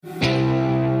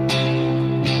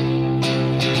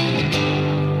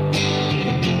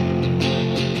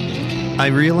I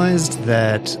realized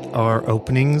that our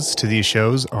openings to these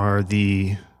shows are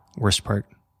the worst part.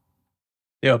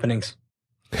 The openings.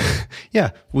 Yeah,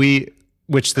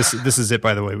 which this is it,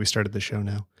 by the way. We started the show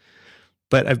now.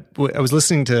 But I was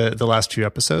listening to the last few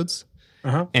episodes,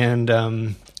 and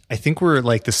I think we're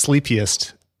like the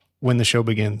sleepiest when the show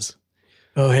begins.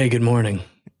 Oh, hey, good morning.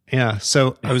 Yeah,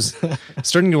 so I was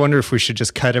starting to wonder if we should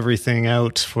just cut everything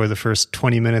out for the first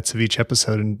 20 minutes of each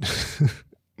episode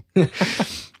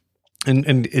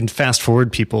and fast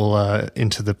forward people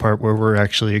into the part where we're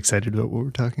actually excited about what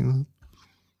we're talking about.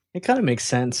 It kind of makes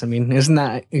sense. I mean, isn't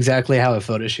that exactly how a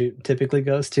photo shoot typically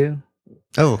goes too?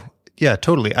 Oh, yeah,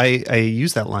 totally. I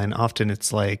use that line often.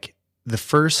 It's like the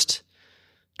first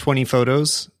 20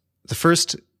 photos, the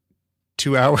first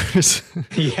 2 hours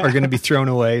are going to be thrown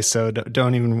away. So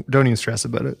don't even stress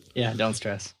about it. Yeah, don't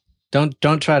stress.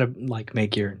 Don't try to like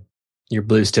make your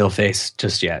blue still face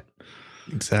just yet.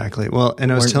 Exactly. Well,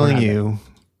 and I was telling you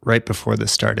right before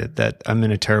this started that I'm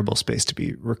in a terrible space to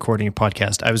be recording a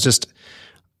podcast. I was just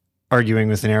arguing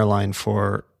with an airline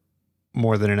for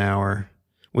more than an hour,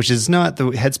 which is not the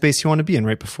headspace you want to be in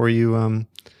right before you,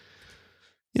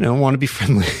 want to be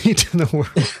friendly to the world.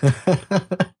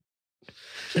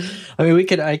 I mean, we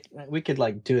could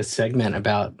like do a segment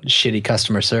about shitty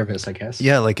customer service, I guess.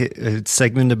 Yeah, like a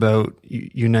segment about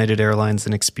United Airlines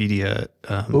and Expedia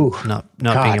not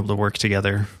being able to work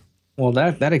together. Well,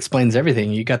 that explains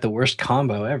everything. You got the worst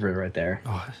combo ever right there.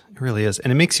 Oh, it really is,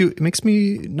 and it makes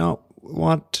me not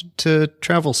want to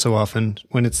travel so often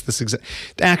when it's this exact.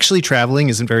 Actually, traveling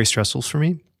isn't very stressful for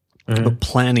me, but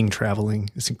planning traveling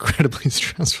is incredibly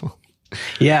stressful.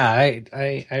 Yeah,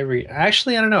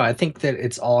 actually, I don't know. I think that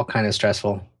it's all kind of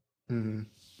stressful. Mm-hmm.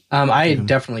 I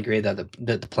definitely agree that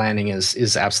the planning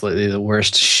is absolutely the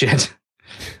worst shit.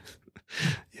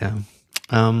 Yeah.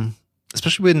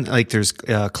 Especially when like there's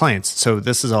clients. So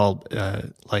this is all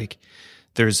like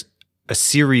there's a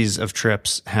series of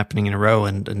trips happening in a row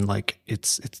and like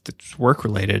it's work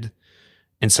related.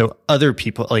 And so other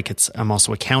people like I'm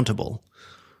also accountable.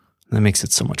 And that makes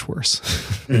it so much worse.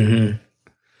 Mm-hmm.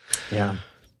 Yeah.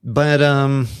 But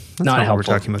that's not what we're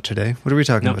talking about today. What are we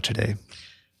talking about today?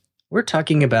 We're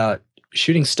talking about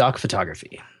shooting stock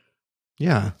photography.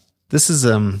 Yeah. This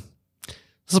will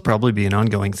probably be an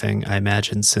ongoing thing, I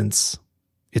imagine, since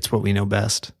it's what we know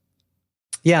best.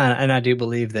 Yeah, and I do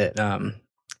believe that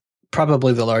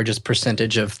probably the largest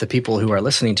percentage of the people who are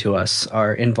listening to us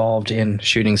are involved in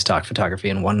shooting stock photography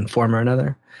in one form or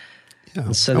another. Yeah.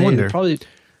 And so I wonder.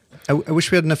 I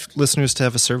wish we had enough listeners to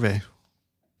have a survey.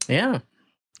 Yeah.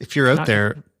 If you're out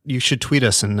there, you should tweet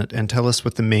us and tell us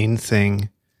what the main thing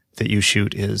that you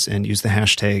shoot is and use the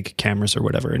hashtag cameras or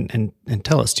whatever and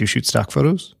tell us, do you shoot stock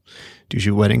photos? Do you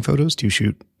shoot wedding photos? Do you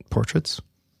shoot portraits?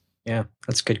 Yeah,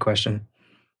 that's a good question.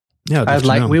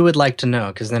 Yeah, we would like to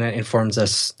know because then it informs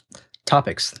us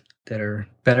topics that are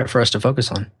better for us to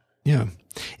focus on. Yeah. And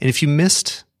if you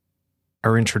missed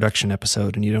our introduction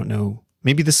episode and you don't know,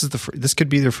 maybe this could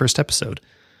be their first episode.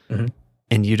 Mm-hmm.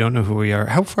 And you don't know who we are.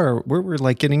 How far? We're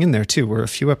like getting in there too. We're a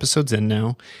few episodes in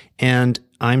now. And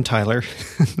I'm Tyler.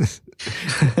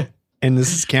 And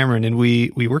this is Cameron. And we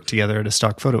work together at a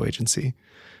stock photo agency.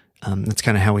 That's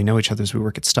kind of how we know each other is we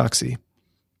work at Stocksy.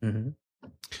 Mm-hmm.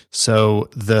 So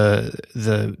the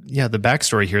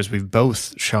backstory here is we've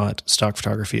both shot stock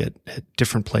photography at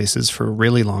different places for a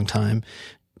really long time.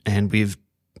 And we've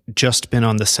just been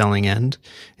on the selling end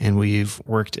and we've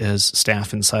worked as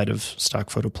staff inside of stock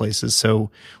photo places.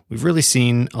 So we've really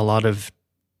seen a lot of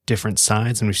different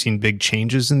sides and we've seen big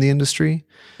changes in the industry.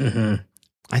 Mm-hmm.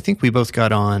 I think we both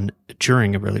got on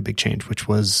during a really big change, which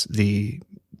was the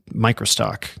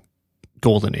microstock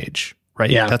golden age,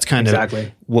 right? Yeah, that's kind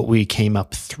of what we came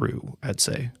up through, I'd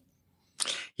say.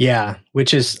 Yeah,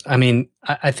 which is, I mean,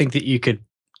 I think that you could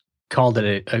call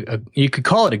it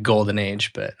a golden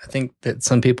age, but I think that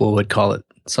some people would call it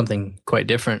something quite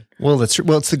different. Well, it's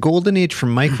the golden age for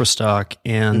microstock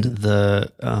and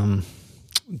the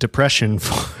depression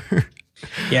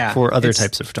for other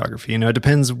types of photography. It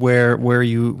depends where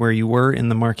you were in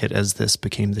the market as this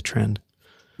became the trend.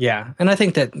 Yeah, and I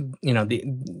think that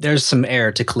there's some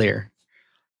air to clear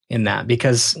in that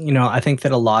because I think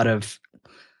that a lot of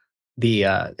the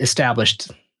established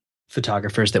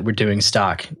photographers that were doing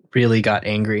stock really got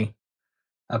angry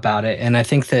about it. And I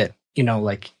think that,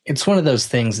 like it's one of those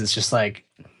things that's just like,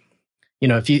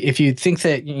 if you think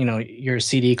that, your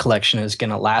CD collection is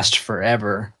going to last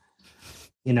forever,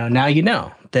 now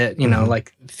that, mm-hmm.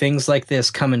 like things like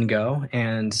this come and go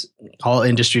and all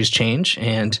industries change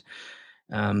and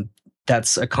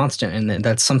that's a constant and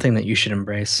that's something that you should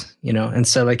embrace, And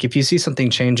so like if you see something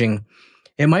changing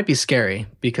it might be scary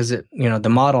because the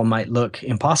model might look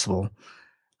impossible.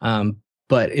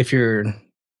 But if you're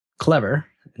clever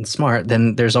and smart,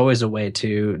 then there's always a way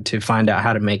to find out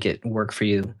how to make it work for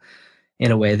you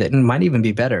in a way that might even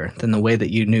be better than the way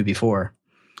that you knew before.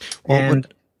 Well,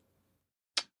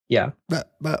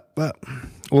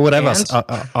 what I've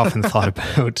often thought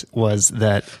about was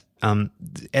that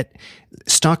at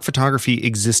stock photography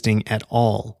existing at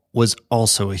all was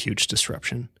also a huge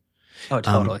disruption. Oh,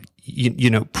 totally.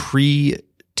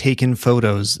 Pre-taken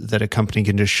photos that a company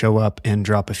can just show up and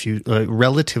drop a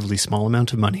relatively small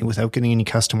amount of money without getting any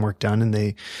custom work done,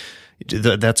 and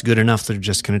that's good enough. They're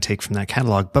just going to take from that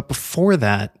catalog. But before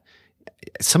that,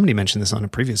 somebody mentioned this on a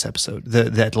previous episode,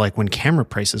 that like when camera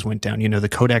prices went down, the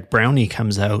Kodak Brownie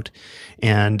comes out,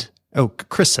 and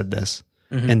Chris said this.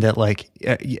 Mm-hmm. And that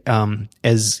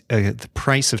as the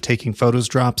price of taking photos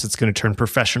drops, it's going to turn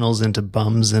professionals into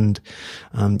bums, and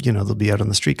they'll be out on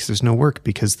the street because there's no work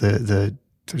because there's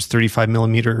 35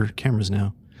 millimeter cameras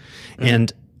now. Mm-hmm.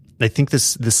 And I think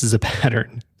this is a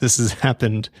pattern. This has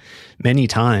happened many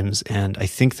times, and I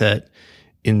think that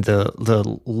in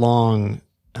the long,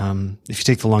 if you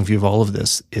take the long view of all of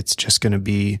this, it's just going to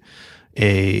be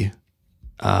a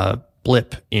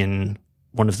blip in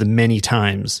one of the many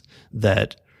times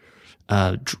that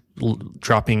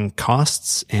dropping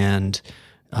costs and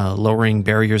lowering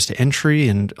barriers to entry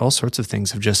and all sorts of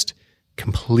things have just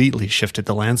completely shifted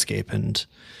the landscape. And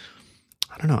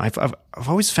I don't know, I've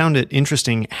always found it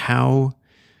interesting how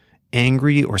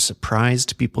angry or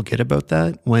surprised people get about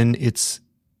that when it's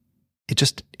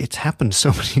happened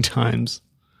so many times.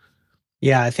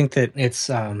 Yeah, I think that it's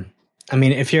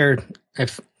if you're a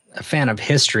fan of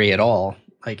history at all,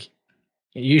 like,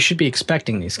 you should be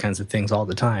expecting these kinds of things all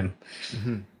the time,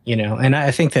 mm-hmm. And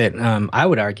I think that I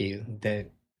would argue that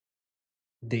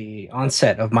the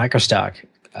onset of microstock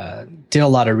did a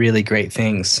lot of really great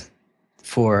things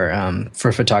for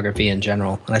photography in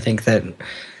general. And I think that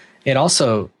it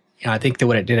also, I think that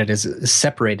what it did is it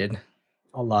separated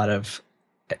a lot of,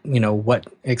 what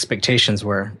expectations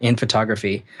were in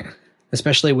photography,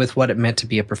 especially with what it meant to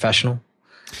be a professional.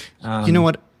 You know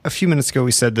what? A few minutes ago,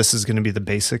 we said this is going to be the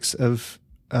basics of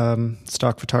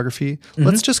stock photography. Mm-hmm.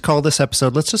 Let's just call this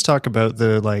episode. Let's just talk about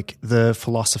the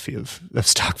philosophy of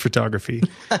stock photography,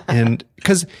 and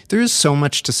because there is so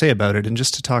much to say about it, and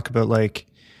just to talk about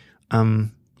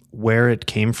where it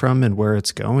came from and where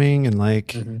it's going, and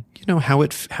mm-hmm. How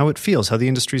it feels, how the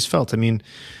industry's felt. I mean,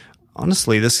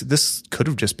 honestly, this could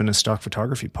have just been a stock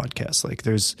photography podcast. Like,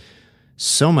 there's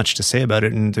so much to say about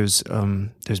it, and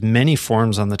there's many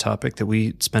forums on the topic that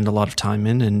we spend a lot of time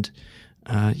in, and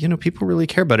people really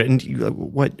care about it. And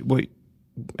what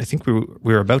I think we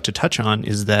were about to touch on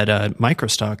is that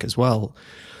microstock as well.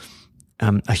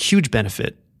 A huge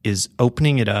benefit is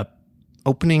opening up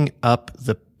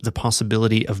the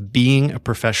possibility of being a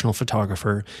professional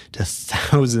photographer to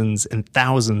thousands and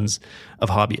thousands of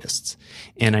hobbyists.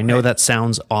 And I know that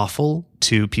sounds awful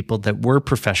to people that were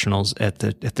professionals at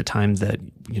the time that,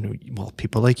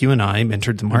 people like you and I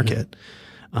entered the market.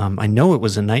 Mm-hmm. I know it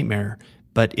was a nightmare,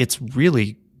 but it's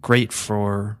really great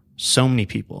for so many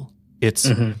people. It's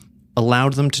mm-hmm.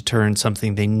 allowed them to turn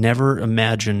something they never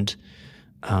imagined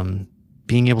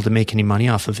being able to make any money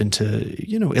off of into,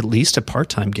 at least a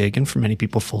part-time gig, and for many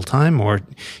people full-time, or,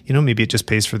 maybe it just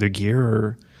pays for their gear,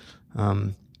 or,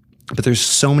 but there's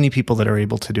so many people that are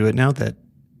able to do it now that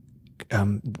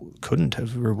couldn't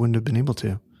have or wouldn't have been able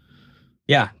to.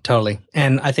 Yeah, totally.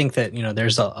 And I think that,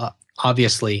 there's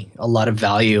obviously a lot of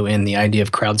value in the idea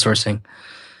of crowdsourcing.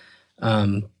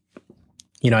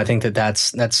 I think that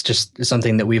that's just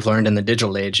something that we've learned in the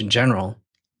digital age in general.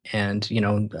 And,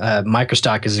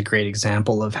 microstock is a great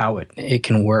example of how it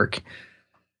can work.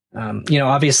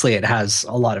 Obviously it has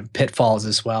a lot of pitfalls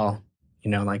as well.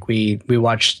 Like we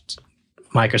watched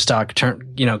microstock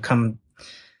come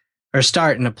or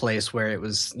start in a place where it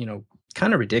was,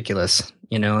 kind of ridiculous.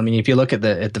 If you look at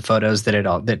the photos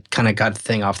that kind of got the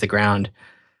thing off the ground,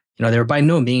 they were by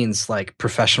no means like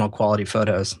professional quality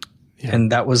photos. Yeah.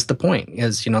 And that was the point,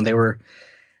 is,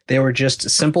 they were just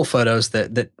simple photos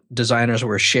that designers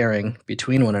were sharing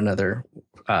between one another,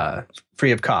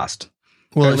 free of cost.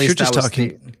 Well, if you're just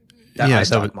talking high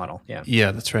stock model,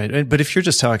 yeah, that's right. But if you're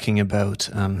just talking about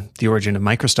the origin of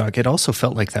microstock, it also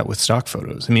felt like that with stock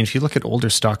photos. I mean, if you look at older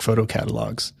stock photo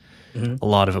catalogs, mm-hmm. a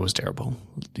lot of it was terrible.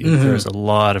 Mm-hmm. There was a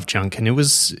lot of junk, and it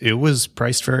was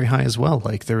priced very high as well.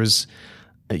 Like, there was,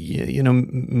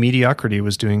 mediocrity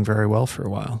was doing very well for a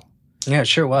while. Yeah, it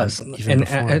sure was.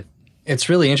 And it's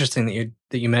really interesting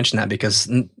that you mentioned that, because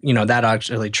that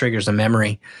actually triggers a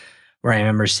memory where I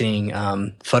remember seeing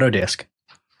Photodisc,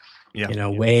 Yeah.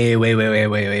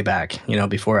 Way back,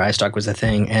 before iStock was a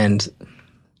thing. And,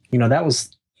 that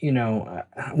was,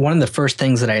 one of the first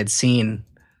things that I had seen,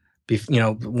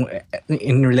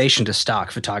 in relation to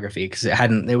stock photography, because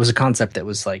it was a concept that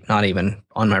was like not even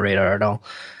on my radar at all.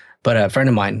 But a friend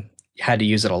of mine had to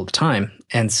use it all the time.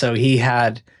 And so he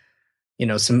had,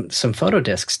 some photo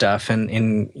disc stuff.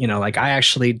 And like I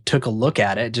actually took a look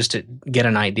at it just to get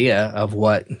an idea of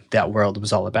what that world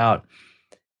was all about.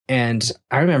 And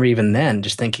I remember even then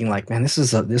just thinking like, man, this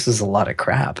is a lot of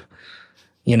crap,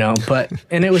 but,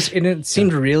 and it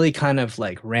seemed really kind of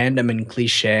like random and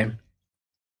cliche.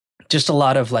 Just a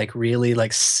lot of like really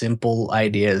like simple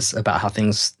ideas about how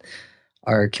things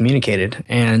are communicated.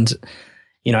 And,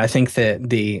 I think that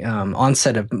the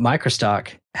onset of microstock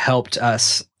helped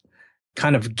us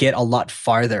kind of get a lot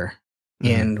farther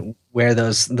in where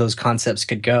those concepts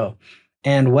could go.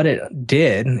 And what it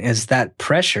did is that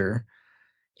pressure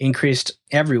increased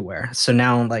everywhere. So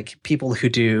now like people who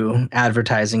do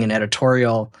advertising and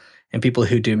editorial and people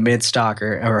who do mid stock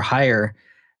or higher,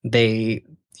 they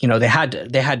had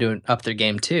to up their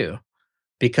game too,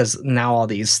 because now all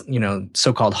these,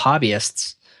 so-called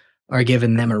hobbyists are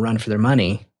giving them a run for their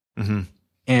money. Mm-hmm.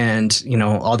 And,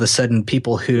 all of a sudden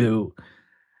people who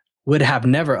would have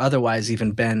never otherwise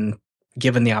even been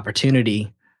given the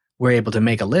opportunity were able to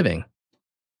make a living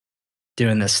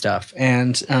doing this stuff.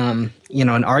 And, and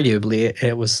arguably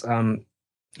it was, a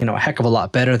heck of a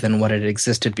lot better than what had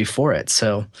existed before it.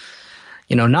 So,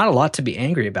 not a lot to be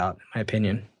angry about, in my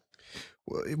opinion.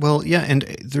 Well, yeah. And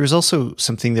there's also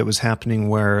something that was happening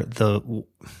where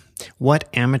what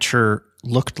amateur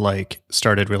looked like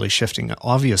started really shifting.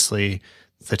 Obviously,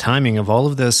 the timing of all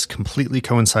of this completely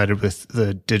coincided with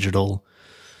the digital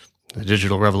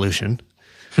revolution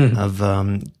of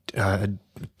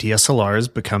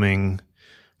DSLRs becoming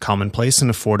commonplace and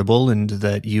affordable, and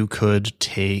that you could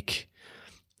take,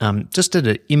 just at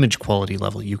an image quality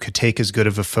level, you could take as good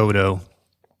of a photo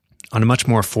on a much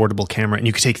more affordable camera, and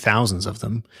you could take thousands of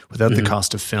them without the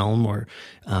cost of film or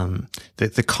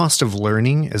the cost of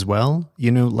learning as well.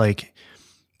 Like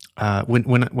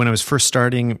when I was first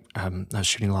starting, I was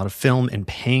shooting a lot of film and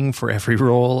paying for every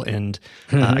roll, and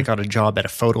I got a job at a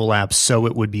photo lab so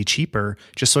it would be cheaper,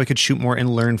 just so I could shoot more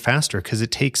and learn faster, because it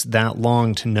takes that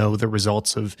long to know the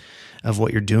results of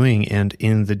what you're doing. And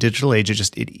in the digital age,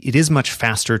 it is much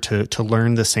faster to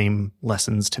learn the same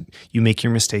lessons. You make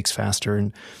your mistakes faster,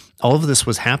 and all of this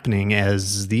was happening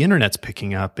as the internet's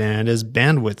picking up and as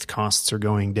bandwidth costs are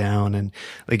going down. And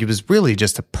like, it was really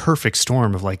just a perfect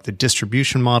storm of like the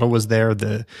distribution model was there,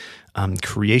 the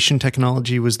creation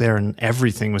technology was there, and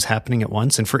everything was happening at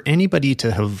once. And for anybody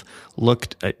to have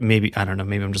looked at, maybe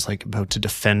I'm just like about to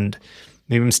defend,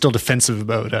 maybe I'm still defensive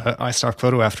about iStock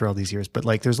photo after all these years, but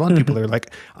like there's a lot of people that are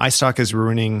like, iStock is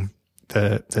ruining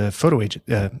the photo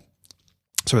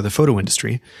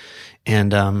industry.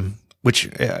 And,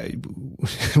 which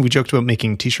we joked about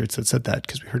making t-shirts that said that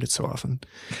because we heard it so often.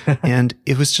 And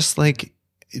it was just like,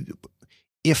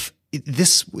 if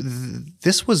this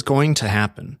was going to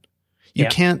happen, you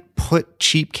can't put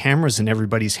cheap cameras in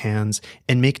everybody's hands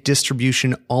and make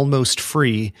distribution almost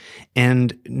free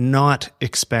and not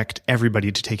expect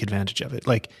everybody to take advantage of it.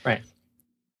 Like, right.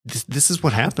 This is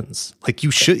what happens. Like, you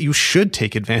should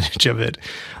take advantage of it.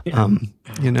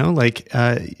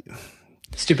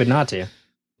 Stupid not to.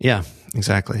 Yeah,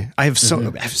 exactly. I have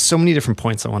so many different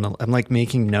points I'm like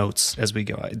making notes as we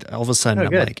go. All of a sudden,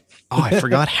 I'm like, I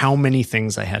forgot how many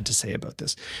things I had to say about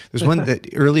this. There's one that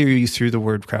earlier you threw the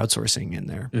word crowdsourcing in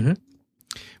there,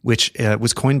 which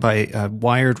was coined by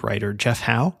Wired writer Jeff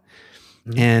Howe.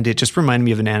 And it just reminded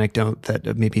me of an anecdote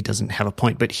that maybe doesn't have a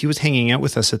point, but he was hanging out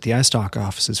with us at the iStock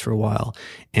offices for a while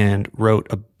and wrote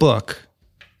a book.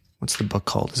 What's the book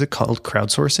called? Is it called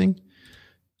Crowdsourcing?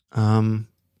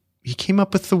 He came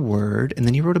up with the word, and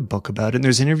then he wrote a book about it. And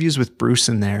there's interviews with Bruce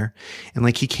in there. And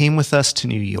like, he came with us to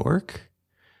New York,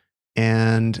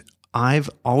 and I've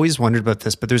always wondered about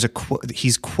this, but there's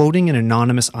he's quoting an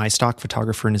anonymous iStock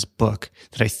photographer in his book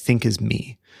that I think is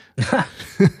me.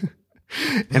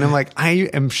 And I'm like, I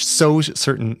am so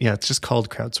certain. Yeah, it's just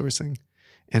called Crowdsourcing.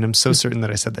 And I'm so certain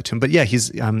that I said that to him. But yeah, he was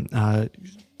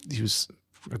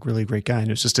a really great guy.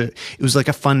 And it was like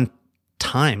a fun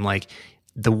time. Like,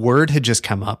 the word had just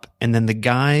come up, and then the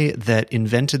guy that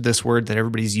invented this word that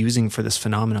everybody's using for this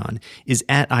phenomenon is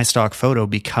at iStock Photo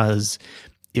because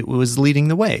it was leading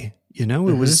the way. It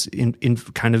was in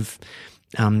kind of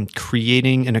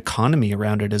creating an economy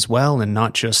around it as well, and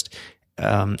not just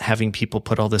having people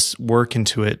put all this work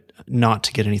into it not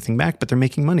to get anything back, but they're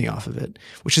making money off of it,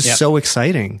 which is so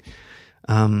exciting.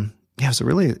 yeah,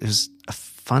 it was a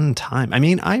fun time. I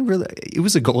mean, it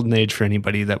was a golden age for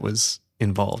anybody that was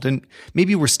involved. And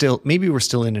maybe we're still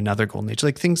in another golden age.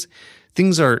 Like things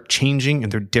are changing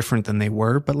and they're different than they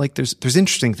were, but like there's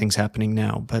interesting things happening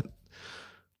now, but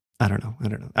I don't know.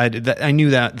 I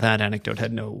knew that anecdote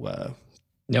had no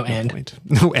end. Point.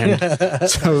 No end.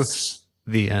 So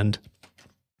the end.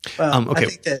 Well, okay. I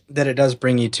think that it does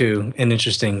bring you to an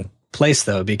interesting place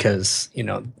though, because,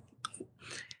 where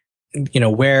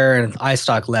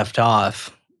iStock left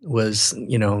off was,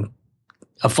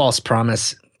 a false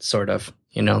promise, sort of.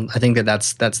 I think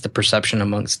that's the perception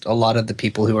amongst a lot of the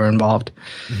people who are involved,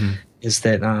 is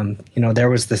that there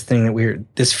was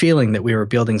this feeling that we were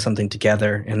building something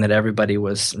together, and that everybody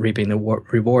was reaping the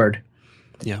reward.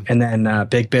 Yeah. And then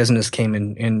big business came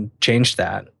in and changed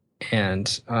that.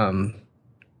 And I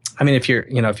mean, if you're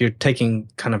taking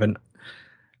kind of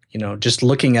just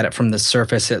looking at it from the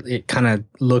surface, it kind of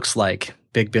looks like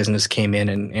big business came in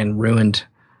and ruined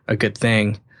a good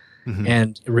thing,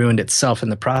 and ruined itself in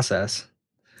the process.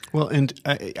 Well, and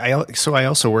I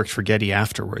also worked for Getty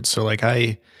afterwards. So like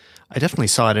I definitely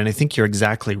saw it, and I think you're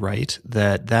exactly right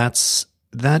that's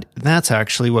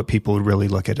actually what people would really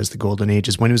look at as the golden age,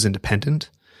 is when it was independent.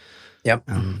 Yep.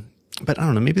 But I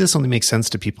don't know, maybe this only makes sense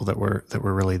to people that were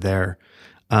really there.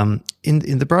 In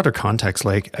the broader context,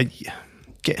 like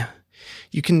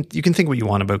you can think what you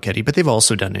want about Getty, but they've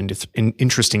also done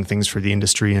interesting things for the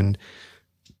industry, and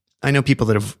I know people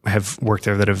that have worked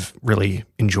there that have really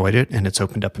enjoyed it, and it's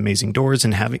opened up amazing doors.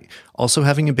 And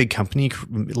having a big company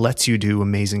lets you do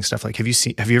amazing stuff. Like, have you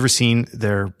ever seen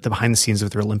the behind the scenes of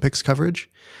their Olympics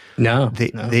coverage? No.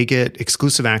 They get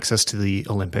exclusive access to the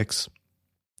Olympics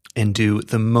and do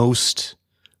the most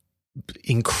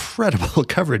incredible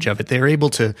coverage of it. They're able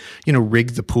to,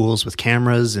 rig the pools with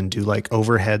cameras and do like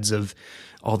overheads of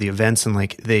all the events, and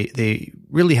like they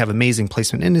really have amazing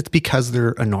placement, and it's because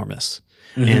they're enormous.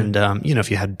 And, if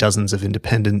you had dozens of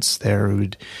independents there,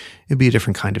 it'd be a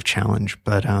different kind of challenge.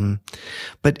 But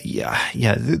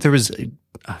yeah, there was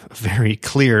a very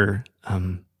clear,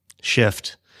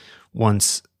 shift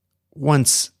once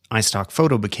iStock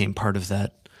Photo became part of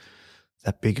that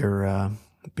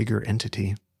bigger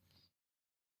entity.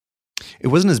 It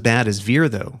wasn't as bad as Veer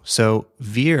though. So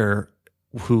Veer,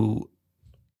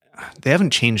 they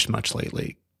haven't changed much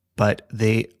lately, but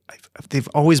they've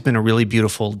always been a really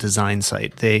beautiful design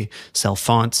site. They sell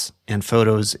fonts and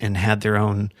photos and had their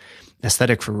own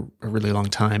aesthetic for a really long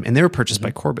time. And they were purchased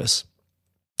by Corbis.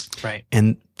 Right.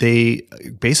 And they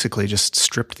basically just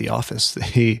stripped the office.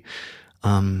 They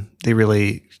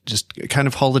really just kind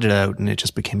of hollowed it out, and it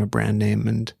just became a brand name.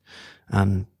 And,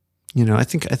 I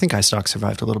think iStock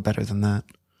survived a little better than that.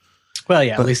 Well,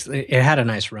 yeah, but at least it had a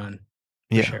nice run.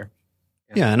 Yeah. Sure.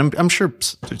 Yeah, and I'm sure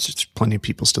there's just plenty of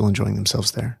people still enjoying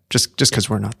themselves there. Just because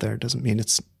we're not there doesn't mean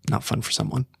it's not fun for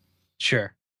someone.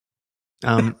 Sure.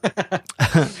 I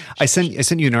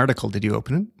sent you an article. Did you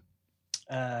open it?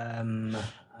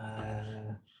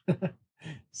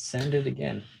 Send it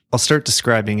again. I'll start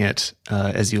describing it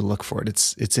as you look for it.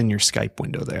 It's in your Skype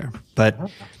window there. But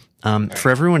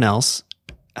for everyone else,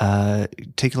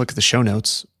 take a look at the show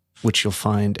notes, which you'll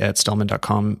find at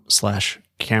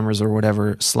stallman.com/cameras or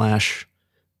whatever /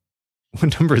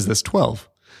 what number is this? 12.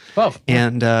 12.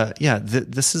 And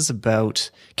this is about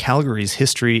Calgary's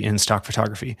history in stock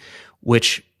photography,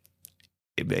 which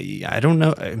I don't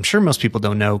know. I'm sure most people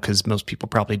don't know, because most people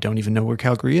probably don't even know where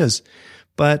Calgary is.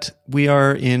 But we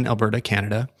are in Alberta,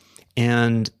 Canada,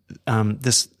 and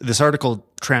this article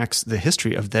tracks the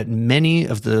history of that. Many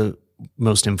of the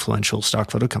most influential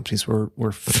stock photo companies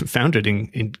were founded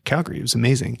in Calgary. It was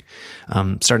amazing,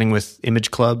 starting with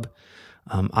Image Club,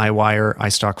 iWire,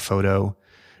 iStock Photo,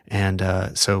 and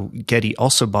so Getty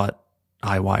also bought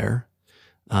iWire,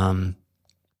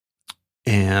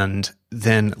 and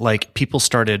then like people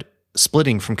started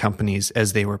splitting from companies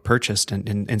as they were purchased,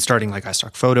 and starting like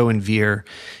iStock Photo and Veer,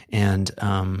 and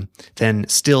then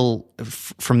still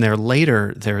from there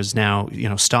later there's now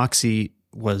Stocksy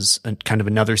was kind of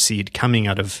another seed coming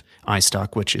out of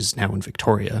iStock, which is now in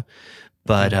Victoria.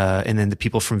 But and then the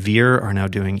people from Veer are now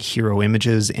doing Hero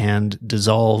Images and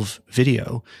Dissolve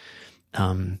Video,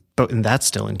 and that's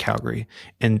still in Calgary.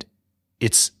 And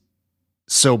it's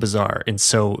so bizarre and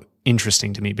so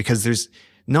interesting to me, because there's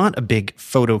not a big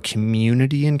photo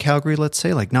community in Calgary. Let's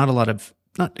say, like, not a lot of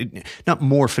not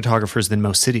more photographers than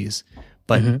most cities,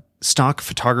 but stock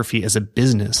photography as a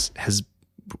business has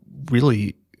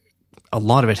really, a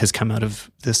lot of it has come out of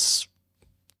this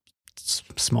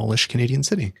smallish Canadian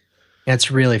city.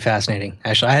 It's really fascinating.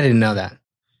 Actually, I didn't know that.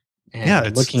 And yeah,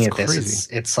 looking at crazy. this,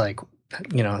 it's like,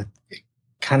 it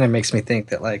kind of makes me think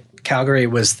that, like, Calgary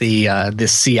was the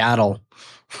Seattle,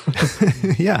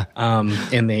 yeah,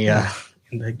 in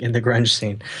the grunge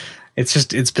scene.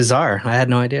 It's bizarre. I had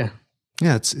no idea.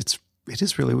 Yeah, it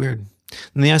is really weird.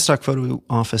 And the iStock photo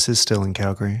office is still in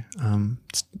Calgary.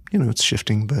 It's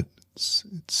shifting, but it's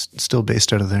still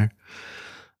based out of there.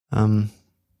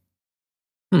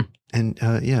 And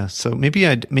so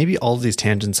maybe all of these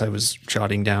tangents I was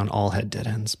jotting down all had dead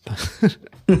ends.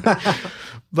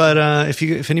 But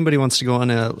if anybody wants to go on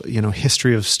a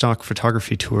history of stock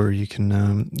photography tour, you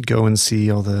can go and see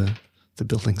all the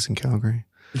buildings in Calgary.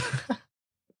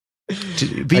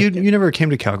 But you never came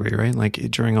to Calgary, right? Like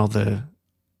during all the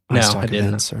iStock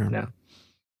events, or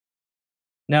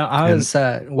no, I was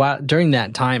during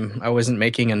that time I wasn't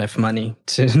making enough money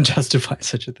to justify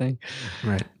such a thing.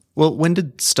 Right. Well, when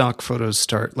did stock photos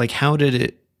start? Like, how did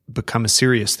it become a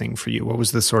serious thing for you? What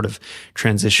was the sort of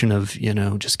transition of,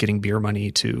 just getting beer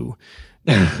money to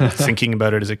thinking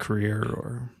about it as a career?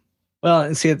 Or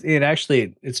well, see,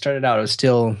 it started out, I was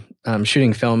still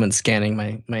shooting film and scanning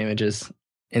my images.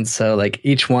 And so like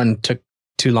each one took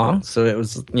too long. So it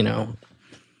was,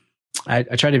 I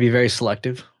tried to be very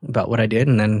selective about what I did.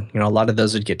 And then, a lot of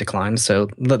those would get declined. So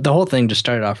the whole thing just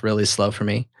started off really slow for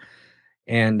me.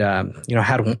 And,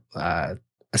 had a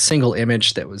single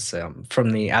image that was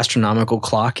from the astronomical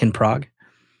clock in Prague.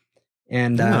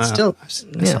 And I saw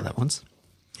that once.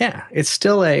 Yeah, it's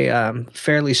still a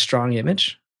fairly strong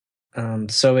image.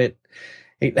 So it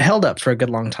held up for a good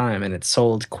long time, and it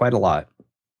sold quite a lot.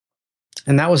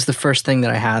 And that was the first thing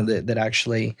that I had that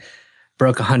actually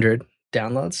broke 100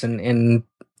 downloads. And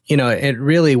it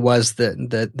really was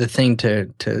the thing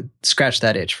to scratch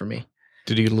that itch for me.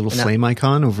 Did you get a little flame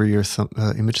icon over your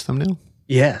image thumbnail?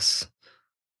 Yes.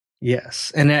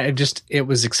 And it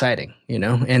was exciting,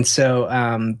 And so,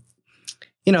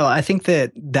 I think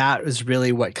that was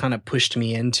really what kind of pushed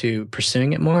me into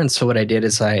pursuing it more. And so what I did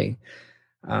is I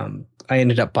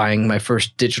ended up buying my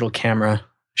first digital camera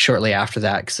shortly after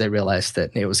that, because I realized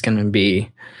that it was going to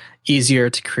be easier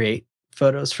to create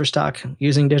photos for stock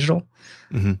using digital.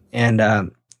 Mm-hmm.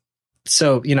 And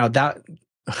so, that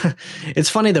it's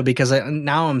funny though, because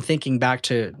now I'm thinking back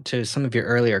to some of your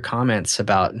earlier comments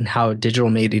about how digital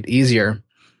made it easier.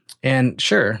 And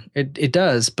sure, it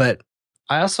does, but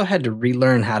I also had to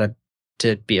relearn how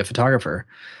to be a photographer.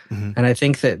 Mm-hmm. And I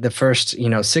think that the first,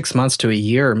 6 months to a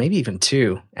year, or maybe even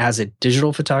 2, as a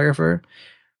digital photographer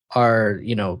are,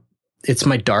 it's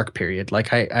my dark period.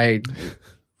 Like I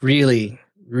really,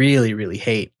 really, really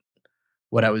hate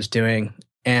what I was doing.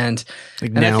 And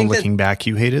now looking back,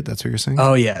 you hate it. That's what you're saying?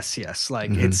 Oh yes.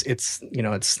 Like mm-hmm.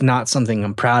 it's not something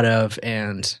I'm proud of.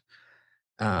 And,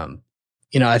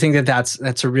 I think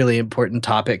that's a really important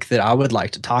topic that I would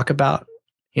like to talk about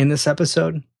in this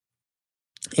episode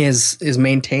is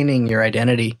maintaining your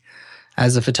identity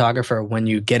as a photographer when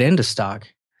you get into stock.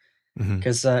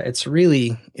 Because it's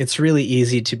really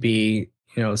easy to be,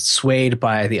 swayed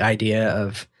by the idea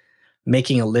of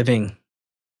making a living,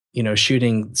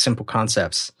 shooting simple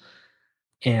concepts.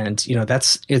 And,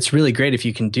 it's really great if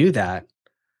you can do that.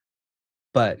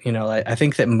 But, I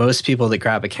think that most people that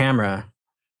grab a camera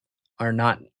are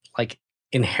not like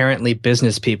inherently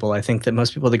business people. I think that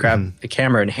most people that grab a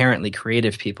camera are inherently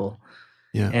creative people.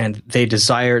 Yeah. And they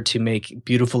desire to make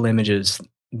beautiful images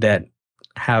that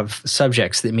have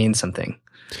subjects that mean something.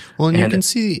 Well, and you can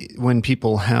see when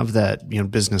people have that,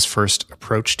 business first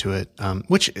approach to it,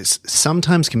 which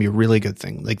sometimes can be a really good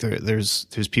thing. Like there's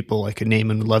people I could name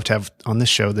and would love to have on this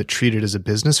show that treat it as a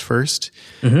business first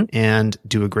and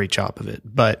do a great job of it.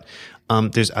 But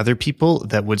there's other people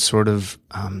that would sort of,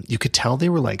 you could tell they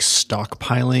were like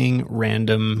stockpiling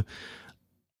random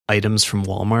items from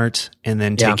Walmart and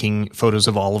then taking photos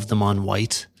of all of them on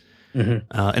white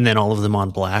and then all of them on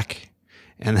black.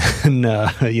 And then,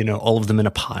 all of them in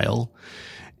a pile.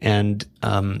 And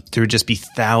there would just be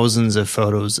thousands of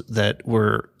photos that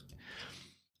were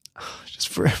just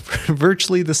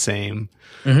virtually the same.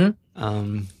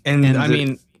 Mm-hmm.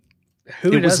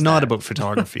 It was not about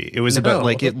photography. It was about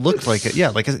it looked like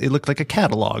it looked like a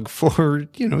catalog for,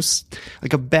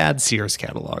 like a bad Sears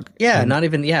catalog. Yeah,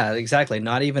 exactly.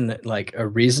 Not even like a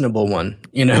reasonable one,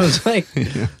 it's like...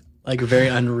 Like a very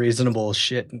unreasonable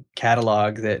shit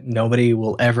catalog that nobody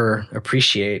will ever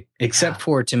appreciate except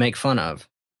for to make fun of.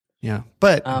 Yeah.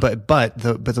 But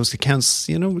those accounts,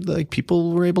 like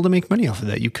people were able to make money off of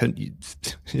that.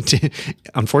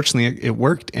 Unfortunately it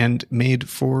worked and made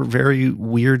for very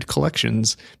weird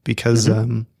collections because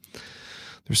there's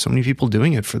so many people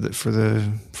doing it for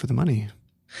the money.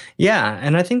 Yeah.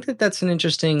 And I think that that's an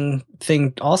interesting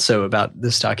thing also about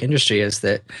the stock industry is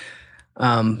that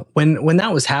when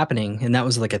that was happening, and that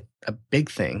was like a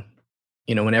big thing,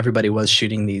 when everybody was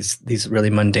shooting these really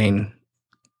mundane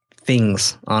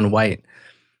things on white.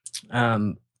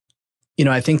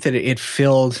 I think that it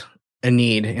filled a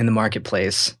need in the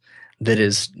marketplace that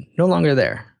is no longer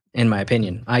there, in my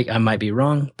opinion. I might be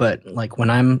wrong, but like when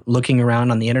I'm looking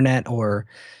around on the internet or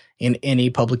in any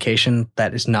publication,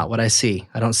 that is not what I see.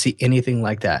 I don't see anything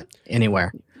like that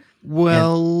anywhere.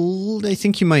 Well, I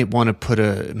think you might want to put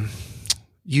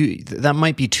that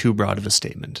might be too broad of a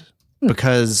statement,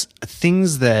 because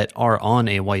things that are on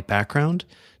a white background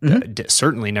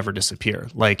certainly never disappear.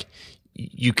 Like,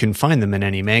 you can find them in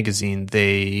any magazine.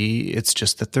 It's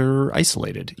just that they're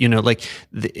isolated.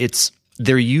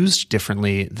 They're used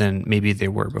differently than maybe they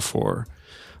were before.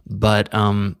 But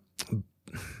the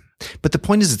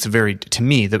point is, to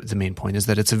me, the main point is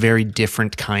that it's a very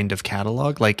different kind of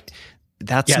catalog. Like,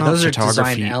 that's not those photography.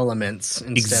 Are design elements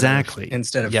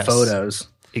instead of yes. photos.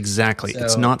 Exactly. So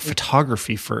it's not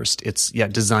photography first. It's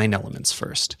design elements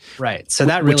first. Right. So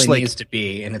that really needs to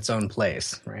be in its own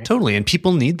place, right? Totally. And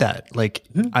people need that. Like,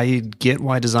 I get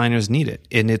why designers need it.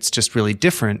 And it's just really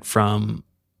different from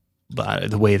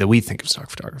the way that we think of stock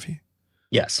photography.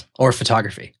 Yes. Or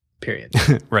photography, period.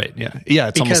 Right. Yeah.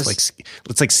 Yeah.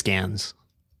 It's like scans.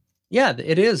 Yeah,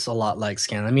 it is a lot like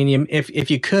scan. I mean, if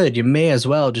you could, you may as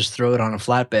well just throw it on a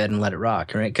flatbed and let it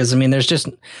rock, right? Because, I mean, there's just,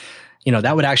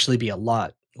 that would actually be a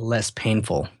lot less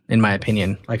painful, in my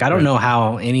opinion. Like, I don't know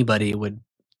how anybody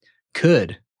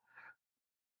could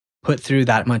put through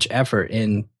that much effort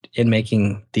in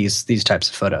making these types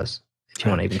of photos, if you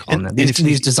want to even call them that.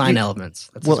 These design elements.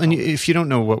 And if you don't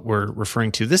know what we're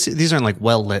referring to, these aren't like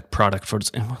well-lit product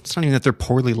photos. It's not even that they're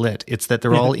poorly lit. It's that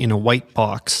they're all in a white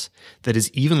box that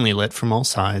is evenly lit from all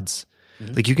sides.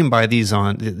 Mm-hmm. Like, you can buy these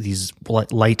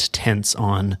light tents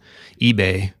on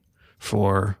eBay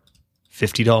for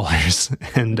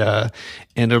 $50,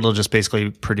 and it'll just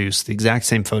basically produce the exact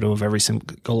same photo of every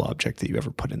single object that you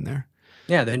ever put in there.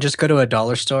 Yeah, then just go to a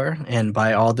dollar store and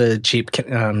buy all the cheap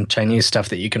Chinese stuff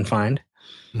that you can find.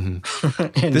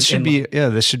 Mm-hmm.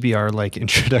 This should be our like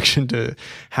introduction to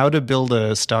how to build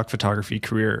a stock photography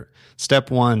career.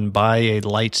 Step 1, buy a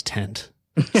light tent.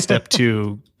 Step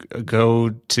 2, go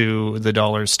to the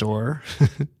dollar store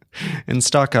and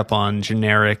stock up on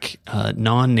generic,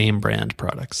 non-name brand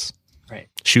products. Right.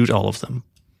 Shoot all of them.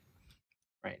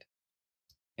 Right.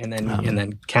 And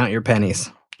then count your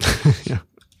pennies. Yeah.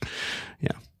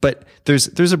 Yeah. But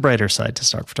there's a brighter side to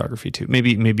stock photography too.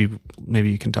 Maybe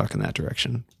you can talk in that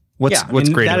direction. What's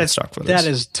great about stock photos? That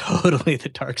is totally the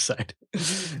dark side.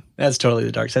 That's totally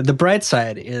the dark side. The bright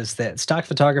side is that stock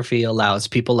photography allows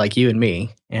people like you and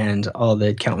me and all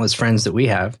the countless friends that we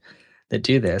have that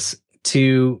do this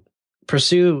to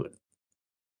pursue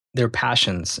their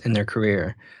passions in their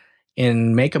career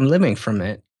and make them living from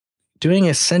it, doing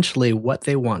essentially what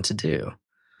they want to do.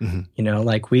 Mm-hmm.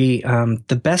 Like we,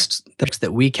 the best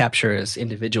that we capture as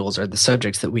individuals are the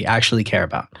subjects that we actually care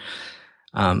about.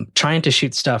 Trying to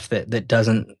shoot stuff that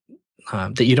doesn't,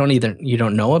 that you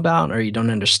don't know about or you don't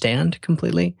understand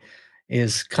completely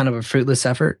is kind of a fruitless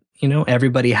effort.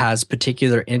 Everybody has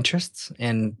particular interests,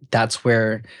 and that's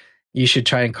where you should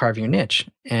try and carve your niche.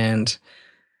 And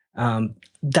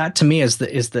that to me is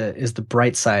the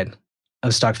bright side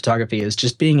of stock photography, is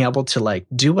just being able to like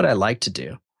do what I like to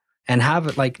do and have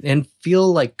it like, and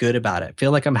feel like good about it,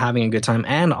 feel like I'm having a good time.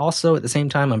 And also at the same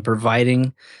time, I'm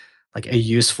providing like a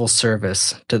useful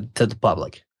service to the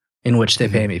public in which they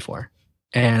pay me for.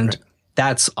 And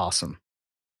that's awesome.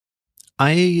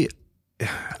 A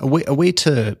way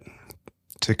to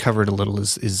cover it a little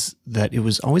is that it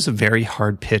was always a very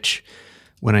hard pitch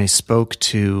when I spoke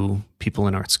to people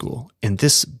in art school. And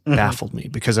this baffled me,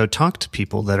 because I would talk to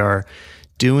people that are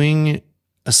doing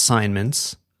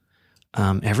assignments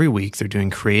every week. They're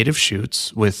doing creative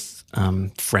shoots with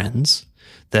friends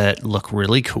that look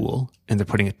really cool, and they're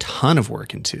putting a ton of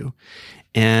work into.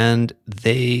 And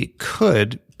they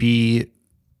could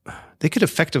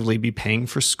effectively be paying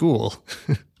for school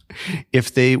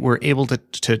if they were able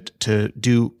to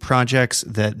do projects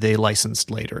that they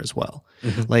licensed later as well.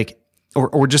 Mm-hmm. Like,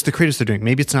 or just the creatives they're doing.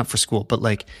 Maybe it's not for school, but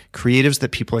like creatives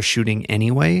that people are shooting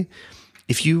anyway.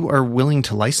 If you are willing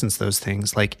to license those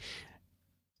things, like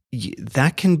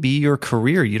that can be your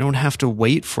career. You don't have to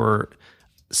wait for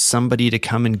somebody to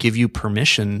come and give you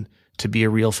permission to be a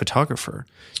real photographer.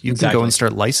 You can go and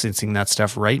start licensing that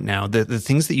stuff right now. The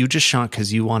things that you just shot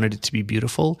because you wanted it to be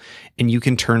beautiful, and you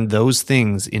can turn those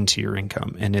things into your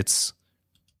income. And it's,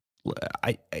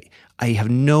 I have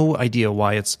no idea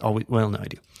why it's always, well, no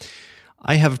idea.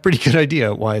 I have a pretty good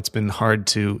idea why it's been hard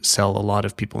to sell a lot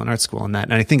of people in art school on that.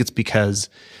 And I think it's because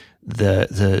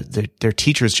their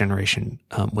teachers' generation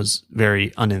was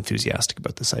very unenthusiastic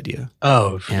about this idea.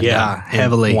 Oh, and,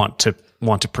 heavily want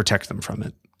to protect them from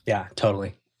it. Yeah,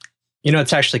 totally.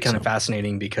 It's actually kind of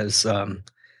fascinating because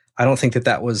I don't think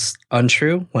that was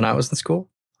untrue when I was in school.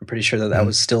 I'm pretty sure that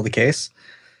was still the case.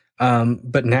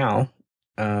 But now,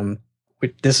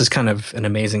 this is kind of an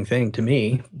amazing thing to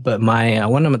me. But my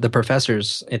one of the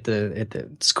professors at the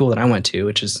school that I went to,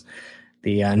 which is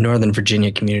the Northern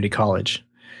Virginia Community College,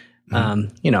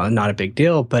 not a big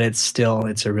deal, but it's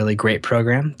a really great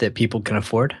program that people can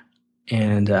afford.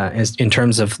 And in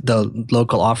terms of the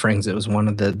local offerings, it was one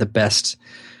of the best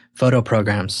photo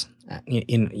programs,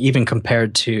 even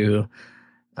compared to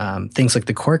things like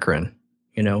the Corcoran,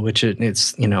 which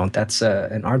it's that's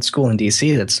an art school in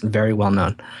DC that's very well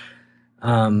known.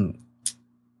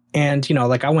 And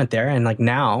like I went there, and like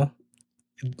now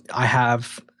I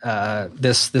have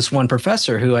this one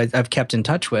professor who I've kept in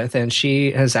touch with, and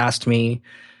she asked me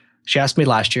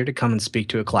last year to come and speak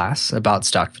to a class about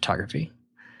stock photography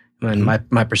and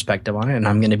my perspective on it. And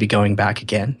I'm going to be going back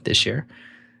again this year.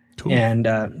 Cool. And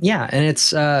and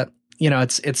it's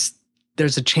it's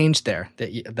there's a change there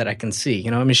that I can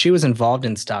see. She was involved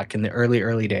in stock in the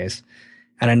early days,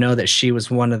 and I know that she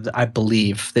was I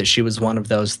believe that she was one of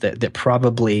those that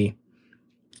probably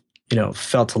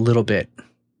felt a little bit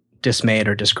dismayed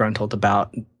or disgruntled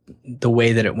about the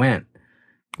way that it went.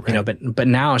 Right. But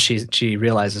now she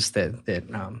realizes that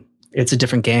it's a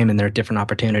different game, and there are different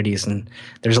opportunities, and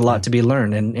there's a lot to be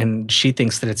learned. And she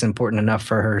thinks that it's important enough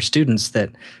for her students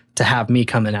that to have me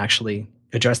come and actually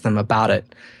address them about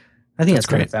it. I think that's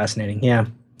kind of fascinating. Yeah,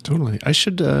 totally. I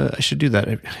should do that.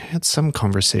 I had some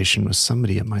conversation with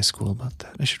somebody at my school about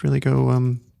that. I should really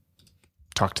go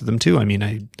talk to them too. I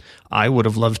mean, I would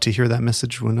have loved to hear that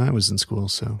message when I was in school.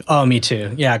 So. Oh, me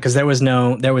too. Yeah, because there was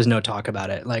no talk about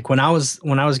it. Like when I was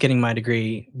getting my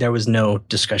degree, there was no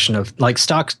discussion of like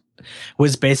stock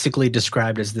was basically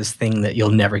described as this thing that you'll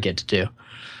never get to do.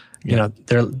 Yeah.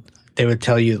 They would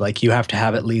tell you like you have to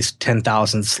have at least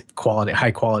 10,000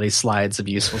 high quality slides of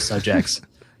useful subjects.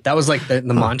 That was like the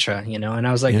mantra, and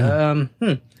I was like, that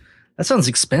sounds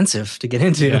expensive to get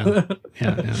into.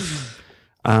 Yeah.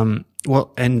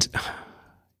 Well, and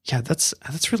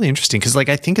that's really interesting because like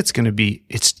I think it's going to be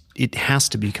it has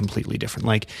to be completely different.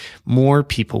 Like more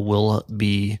people will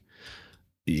be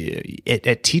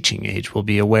at teaching age will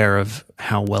be aware of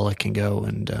how well it can go,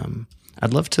 and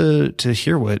I'd love to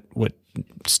hear what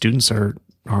students are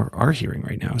hearing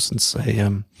right now, since I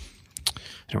don't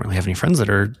really have any friends that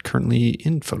are currently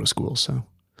in photo school. So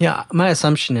yeah, my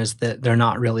assumption is that they're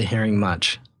not really hearing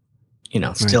much,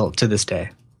 still right. to this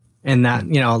day. And that,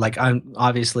 like I'm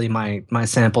obviously my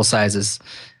sample size is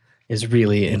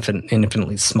really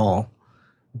infinitely small,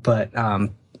 but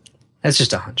that's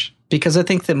just a hunch, because I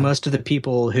think that most of the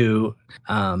people who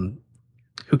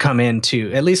come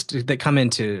into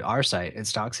our site at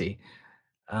Stocksy,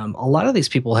 a lot of these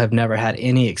people have never had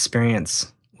any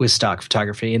experience with stock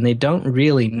photography, and they don't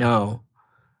really know,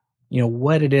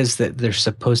 what it is that they're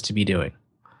supposed to be doing.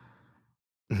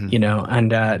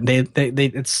 And they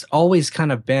it's always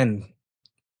kind of been,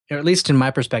 or at least in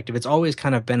my perspective, it's always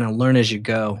kind of been a learn as you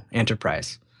go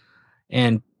enterprise,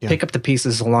 and pick up the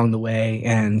pieces along the way,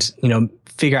 and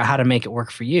figure out how to make it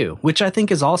work for you. Which I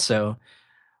think is also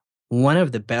one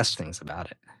of the best things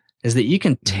about it, is that you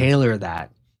can tailor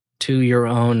that to your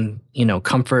own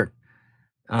comfort,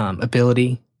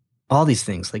 ability, all these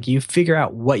things. Like you figure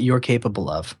out what you're capable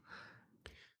of.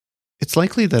 It's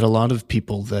likely that a lot of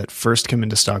people that first come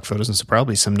into stock photos, and so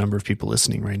probably some number of people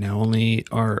listening right now, only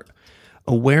are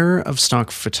aware of stock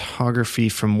photography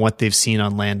from what they've seen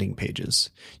on landing pages.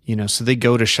 So they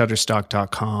go to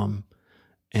shutterstock.com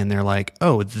and they're like,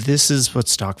 oh, this is what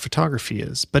stock photography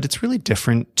is. But it's really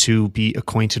different to be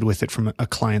acquainted with it from a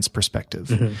client's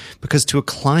perspective. Because to a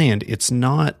client, it's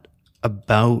not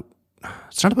about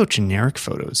generic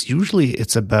photos. Usually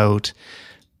it's about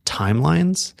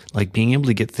timelines, like being able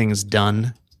to get things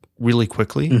done really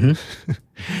quickly.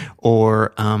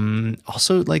 Or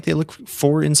also like they look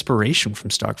for inspiration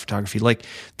from stock photography. Like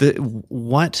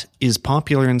what is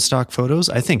popular in stock photos,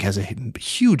 I think, has a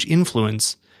huge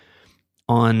influence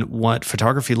on what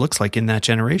photography looks like in that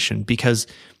generation, because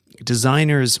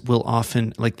designers will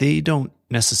often, like, they don't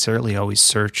necessarily always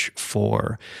search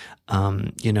for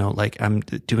like I'm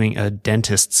doing a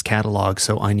dentist's catalog,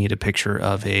 so I need a picture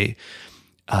of a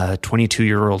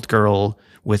 22-year-old girl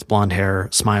with blonde hair,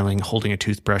 smiling, holding a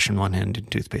toothbrush in one hand and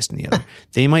toothpaste in the other.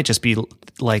 They might just be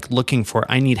like looking for,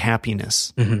 I need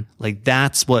happiness. Like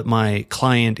that's what my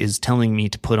client is telling me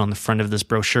to put on the front of this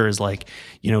brochure, is like,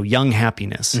 young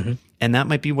happiness. and that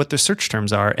might be what their search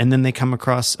terms are. And then they come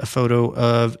across a photo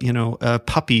of, a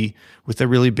puppy with a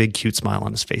really big, cute smile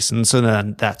on his face. And so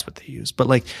then that's what they use. But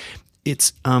like,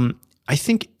 it's, I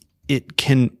think it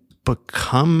can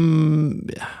become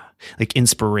like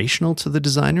inspirational to the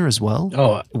designer as well.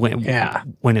 Oh,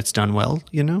 when it's done well,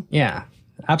 Yeah,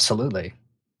 absolutely.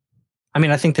 I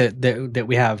mean, I think that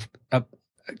we have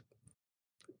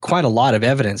quite a lot of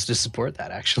evidence to support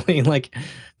that, actually. Like,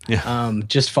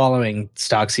 just following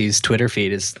Stocksy's Twitter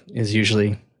feed is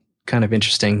usually kind of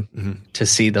interesting to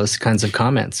see those kinds of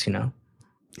comments,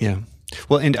 Yeah.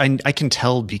 Well, and I can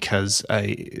tell because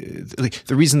the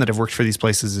reason that I've worked for these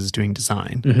places is doing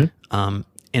design.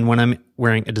 And when I'm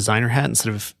wearing a designer hat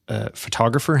instead of a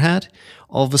photographer hat,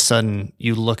 all of a sudden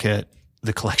you look at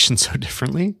the collection so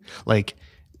differently. Like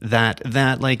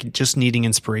that like just needing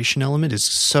inspiration element is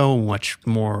so much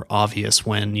more obvious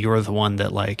when you're the one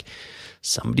that like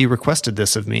somebody requested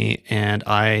this of me and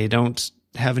I don't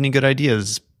have any good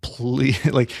ideas. Please,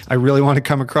 like I really want to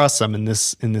come across some in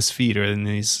this feed or in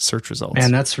these search results.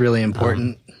 And that's really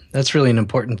important. That's really an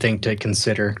important thing to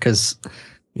consider because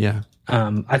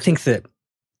I think that,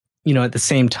 at the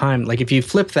same time, like if you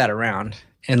flip that around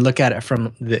and look at it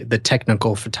from the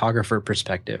technical photographer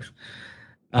perspective,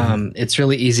 it's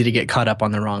really easy to get caught up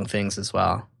on the wrong things as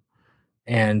well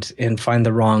and find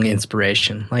the wrong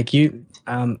inspiration. Like you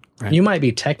might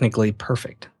be technically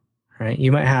perfect, right?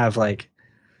 You might have like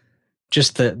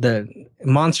just the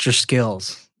monster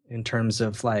skills in terms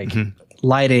of like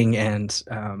lighting and,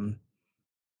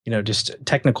 just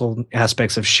technical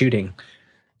aspects of shooting.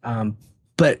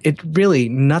 But it really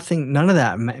none of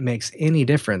that makes any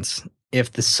difference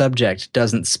if the subject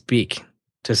doesn't speak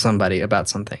to somebody about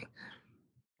something.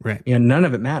 Right. None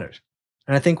of it matters.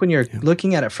 And I think when you're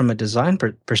looking at it from a design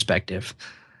perspective,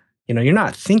 you're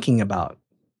not thinking about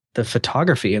the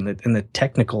photography and the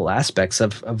technical aspects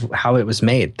of how it was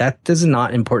made. That is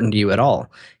not important to you at all.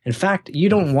 In fact, you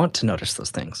don't want to notice those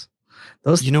things.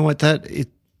 You know what,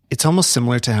 it's almost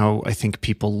similar to how I think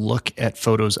people look at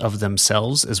photos of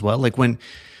themselves as well. Like when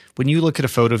you look at a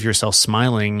photo of yourself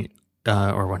smiling,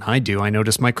 or when I do, I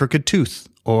notice my crooked tooth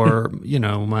or,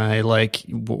 my like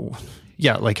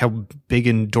how big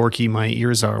and dorky my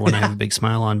ears are when I have a big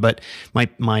smile on. But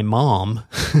my mom,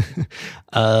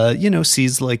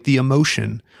 sees like the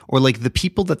emotion or like the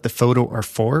people that the photo are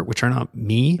for, which are not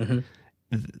me.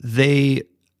 They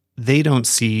don't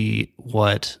see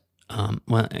what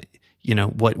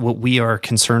we are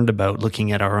concerned about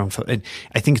looking at our own photo. And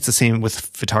I think it's the same with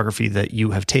photography that you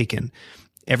have taken.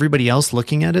 Everybody else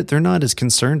looking at it, they're not as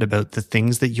concerned about the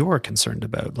things that you're concerned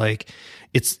about. Like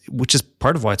which is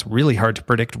part of why it's really hard to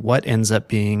predict what ends up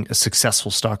being a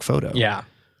successful stock photo. Yeah,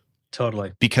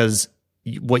 totally. Because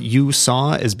what you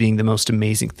saw as being the most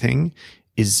amazing thing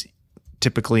is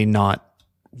typically not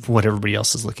what everybody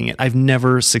else is looking at. I've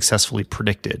never successfully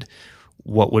predicted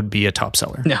what would be a top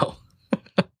seller. No.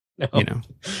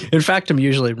 In fact, I'm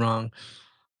usually wrong.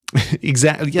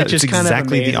 Exactly. Yeah, it's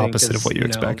exactly the opposite of what you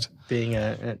expect. Being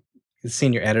a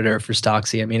senior editor for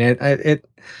Stocksy, I mean,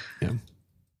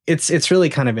 it's really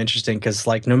kind of interesting because,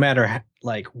 like, no matter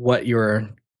like what your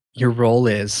role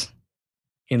is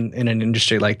in an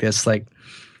industry like this, like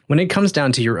when it comes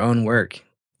down to your own work,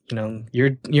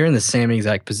 you're in the same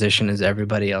exact position as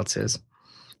everybody else is.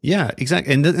 Yeah,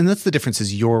 exactly. And that's the difference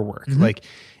is your work. Like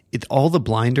all the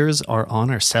blinders are on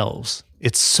ourselves.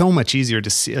 It's so much easier to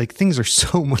see, like things are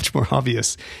so much more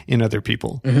obvious in other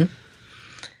people. And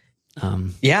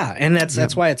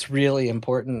that's why it's really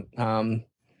important, to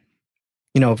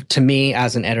me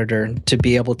as an editor to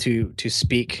be able to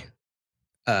speak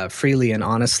freely and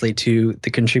honestly to the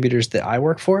contributors that I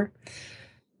work for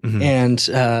and,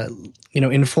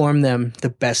 inform them the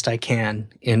best I can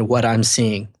in what I'm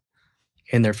seeing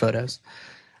in their photos.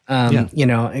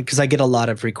 Because I get a lot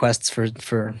of requests for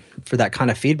that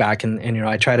kind of feedback, and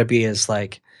I try to be as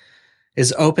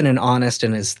open and honest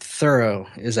and as thorough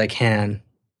as I can,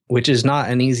 which is not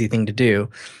an easy thing to do.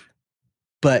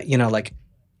 But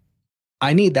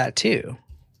I need that too,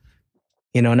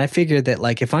 and I figured that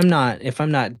like if I'm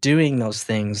not doing those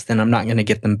things, then I'm not going to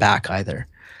get them back either.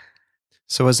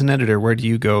 So as an editor, where do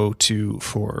you go to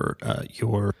for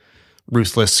your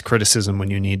ruthless criticism when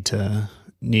you need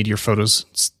your photos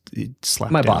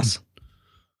slapped My down? boss.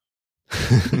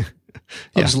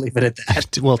 I'll just leave it at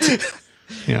that. Well,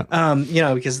 yeah.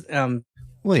 Because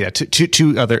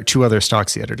two other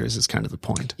Stocksy editors is kind of the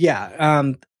point.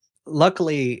 Yeah.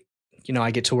 Luckily,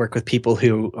 I get to work with people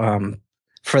who,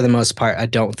 for the most part, I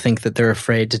don't think that they're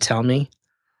afraid to tell me,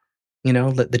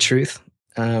 the truth.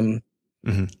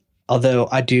 Although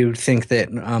I do think that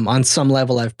on some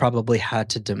level, I've probably had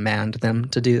to demand them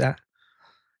to do that.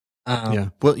 Yeah.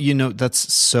 Well,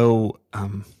 that's so,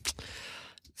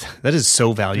 that is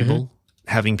so valuable,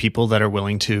 having people that are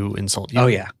willing to insult you. Oh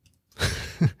yeah.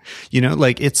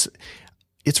 Like it's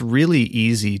really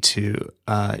easy to,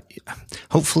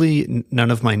 hopefully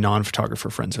none of my non-photographer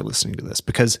friends are listening to this,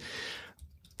 because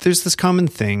there's this common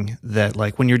thing that,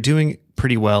 like, when you're doing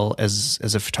pretty well as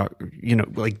a photographer,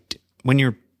 like when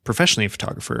you're professionally a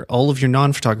photographer, all of your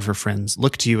non-photographer friends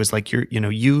look to you as like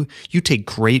you take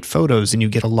great photos and you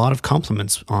get a lot of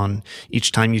compliments on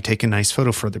each time you take a nice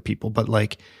photo for other people. But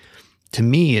like, to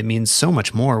me, it means so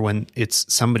much more when it's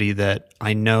somebody that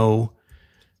I know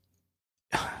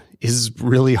is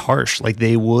really harsh. Like,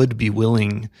 they would be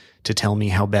willing to tell me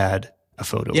how bad a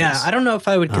photo is. Yeah, I don't know if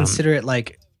I would consider it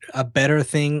like a better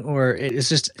thing, or it's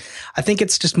just, I think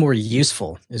it's just more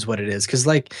useful is what it is. Cause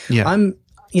like, I'm,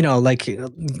 like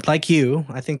you,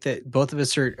 I think that both of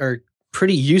us are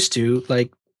pretty used to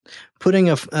like putting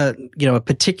a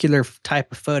particular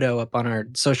type of photo up on our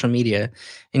social media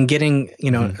and getting,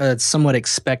 a somewhat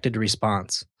expected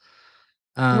response.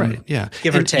 Right. Yeah.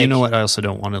 Give or take. You know what? I also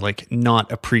don't want to like not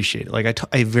appreciate it. Like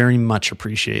I very much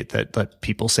appreciate that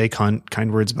people say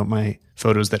kind words about my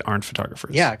photos that aren't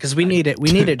photographers. Yeah. Cause we need it.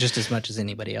 We need it just as much as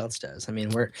anybody else does. I mean,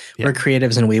 we're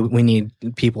creatives, and we need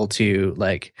people to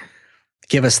like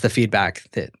give us the feedback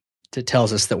that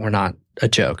tells us that we're not a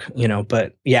joke,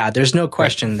 but yeah, there's no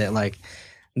question that like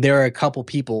there are a couple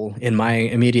people in my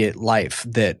immediate life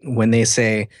that when they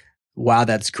say, wow,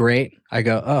 that's great, I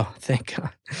go, oh, thank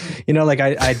God. Like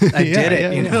I did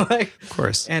it, like, of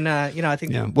course. And, I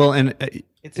think, well, and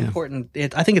it's important.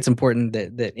 I think it's important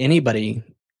that anybody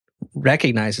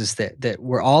recognizes that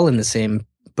we're all in the same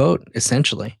boat,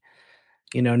 essentially,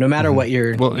 no matter what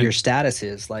your status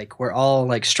is, like we're all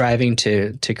like striving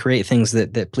to create things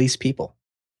that please people.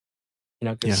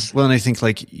 Well, and I think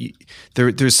like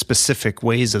there's specific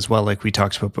ways as well, like we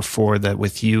talked about before, that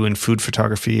with you and food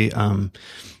photography,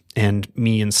 and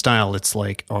me in style, it's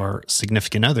like our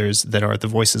significant others that are the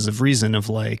voices of reason, of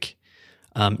like,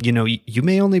 you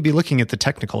may only be looking at the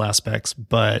technical aspects,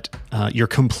 but you're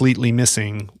completely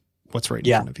missing what's right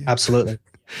in front of you. Absolutely.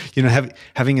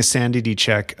 Having a sanity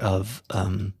check of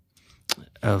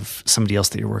somebody else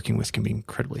that you're working with can be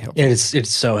incredibly helpful. It's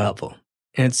so helpful.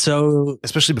 And it's so,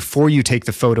 especially before you take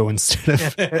the photo instead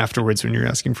of afterwards when you're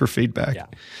asking for feedback. Yeah.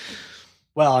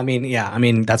 Well, I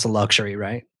mean, that's a luxury,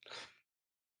 right?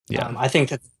 Yeah. I think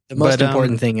that the most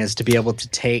important thing is to be able to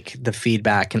take the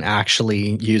feedback and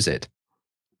actually use it.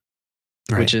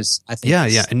 Right. Which is, I think.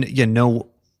 And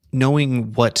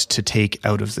knowing what to take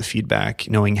out of the feedback,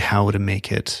 knowing how to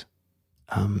make it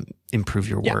improve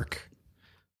your work.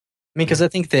 I mean, because I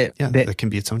think that can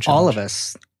be its own challenge. All of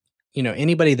us,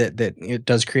 anybody that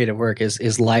does creative work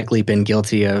is likely been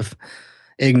guilty of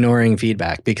ignoring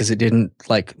feedback because it didn't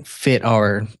like fit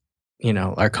our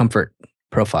comfort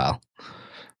profile.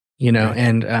 Right.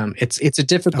 And it's a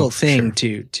difficult thing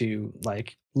to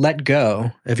like let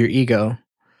go of your ego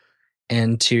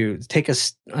and to take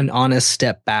an honest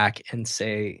step back and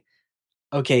say,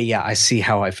 okay, yeah, I see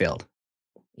how I failed,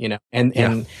 and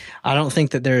I don't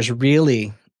think that there's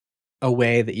really a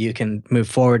way that you can move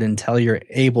forward until you're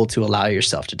able to allow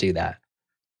yourself to do that.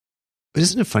 But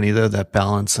isn't it funny though, that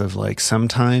balance of like,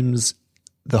 sometimes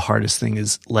the hardest thing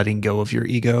is letting go of your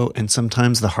ego, and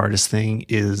sometimes the hardest thing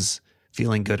is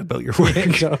feeling good about your work.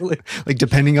 Yeah, totally. Like,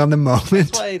 depending on the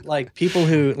moment. That's why, like, people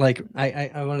who like,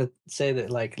 I want to say that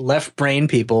like left brain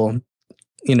people,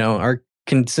 are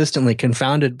consistently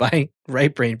confounded by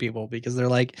right brain people, because they're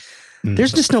like,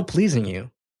 there's just no pleasing you,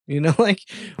 like,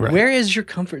 right. Where is your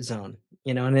comfort zone?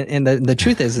 And the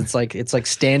truth is, it's like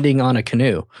standing on a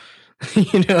canoe.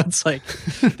 It's like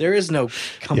there is no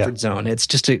comfort zone. It's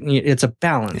just it's a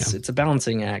balance. Yeah. It's a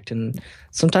balancing act, and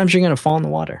sometimes you're going to fall in the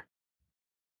water.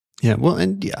 Yeah, well,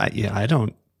 and I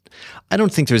don't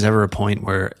think there's ever a point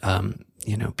where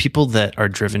people that are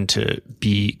driven to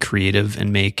be creative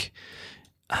and make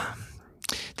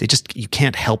you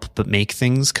can't help but make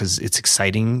things because it's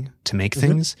exciting to make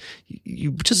things.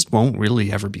 You just won't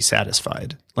really ever be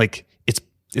satisfied. Like,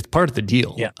 it's part of the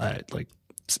deal. Yeah.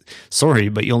 Sorry,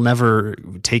 but you'll never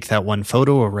take that one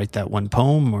photo or write that one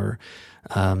poem or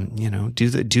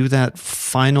do that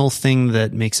final thing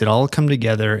that makes it all come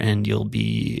together, and you'll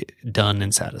be done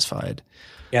and satisfied.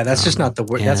 Yeah, that's just not the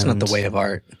word. That's not the way of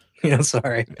art.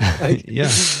 Sorry. Yeah.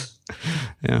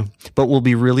 But we'll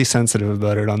be really sensitive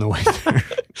about it on the way there.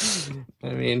 I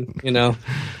mean,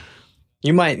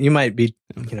 you might be,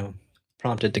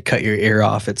 prompted to cut your ear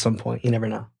off at some point. You never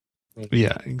know.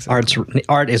 Yeah, exactly.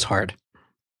 Art is hard.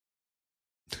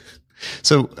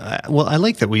 So, I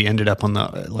like that we ended up on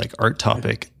the art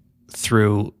topic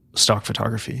through stock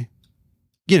photography.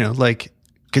 like,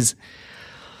 because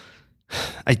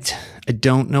I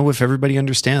don't know if everybody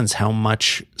understands how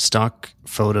much stock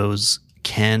photos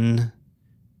can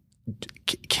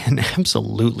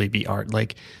absolutely be art.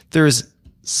 Like, there's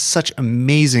such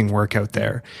amazing work out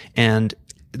there, and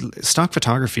stock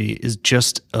photography is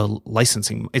just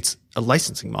it's a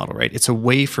licensing model, right? It's a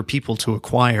way for people to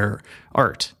acquire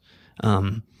art.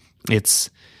 It's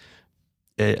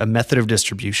a method of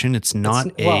distribution. It's not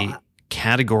a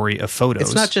category of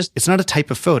photos. It's not a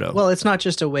type of photo. Well, it's not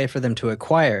just a way for them to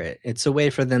acquire it. It's a way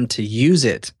for them to use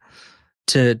it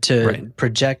to Right.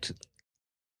 project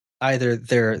either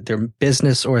their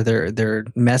business or their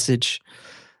message.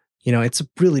 It's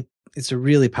a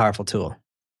really powerful tool.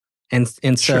 And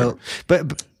so, Sure.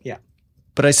 But yeah,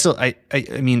 but I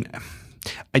mean,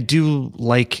 I do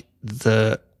like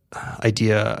the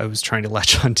idea I was trying to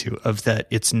latch onto of that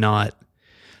it's not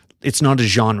a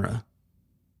genre.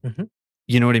 Mm-hmm.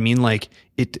 You know what I mean? Like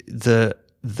it's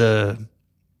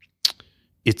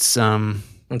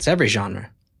every genre.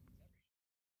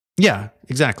 Yeah,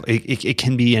 exactly. It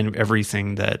can be in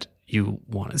everything that you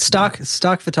want. Stock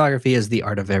photography is the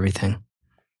art of everything.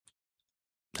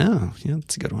 Oh, yeah,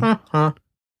 that's a good one. Are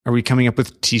we coming up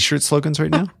with t-shirt slogans right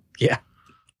now? Yeah.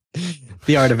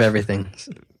 The art of everything.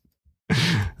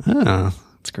 Oh,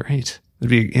 that's great. That'll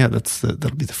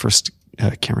be the first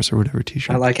Cameras or Whatever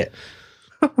t-shirt. I like it.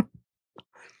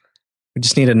 We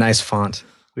just need a nice font.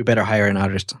 We better hire an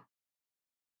artist.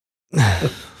 I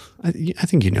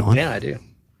think you know one. Yeah, I do.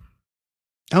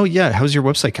 Oh yeah, how's your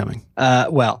website coming?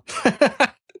 Well,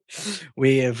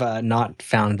 we have not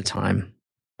found the time.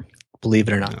 Believe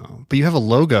it or not. No, but you have a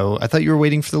logo. I thought you were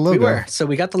waiting for the logo. We were. So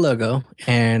we got the logo,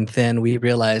 and then we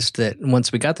realized that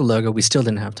once we got the logo, we still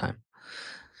didn't have time.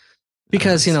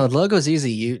 Because, the logo's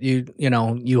easy.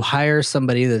 You hire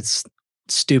somebody that's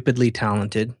stupidly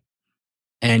talented,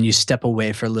 and you step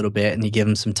away for a little bit and you give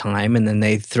them some time, and then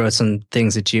they throw some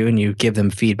things at you and you give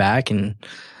them feedback and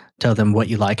tell them what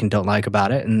you like and don't like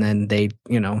about it. And then they,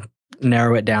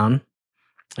 narrow it down.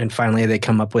 And finally they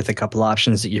come up with a couple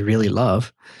options that you really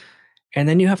love. And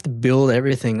then you have to build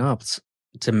everything up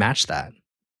to match that.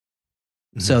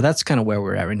 Mm-hmm. So that's kind of where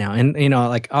we're at right now. And,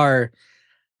 like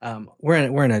we're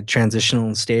in a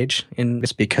transitional stage in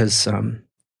this because,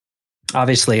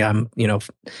 obviously I'm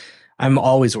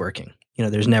always working.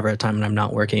 There's never a time when I'm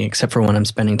not working except for when I'm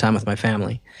spending time with my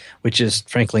family, which is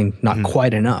frankly not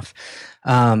quite enough.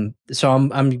 So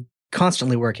I'm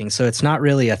constantly working. So it's not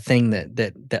really a thing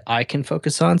that I can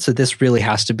focus on. So this really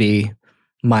has to be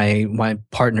my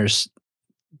partner's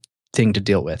thing to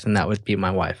deal with. And that would be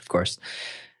my wife, of course.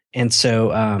 And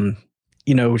so,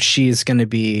 she's going to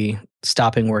be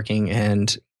stopping working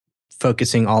and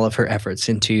focusing all of her efforts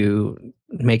into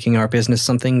making our business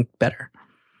something better.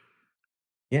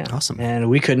 Yeah. Awesome. And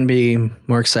we couldn't be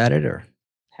more excited or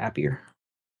happier.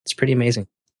 It's pretty amazing.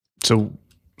 So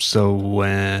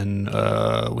when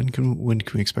can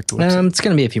we expect the website? It's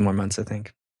going to be a few more months, I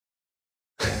think.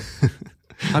 Yeah.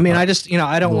 I mean, I just,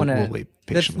 I don't want to. We'll wait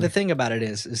patiently. The thing about it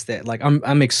is that like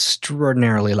I'm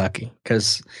extraordinarily lucky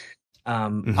because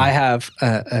I have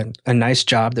a nice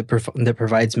job that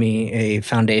provides me a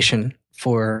foundation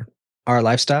for our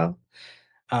lifestyle.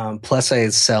 Plus, I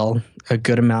sell a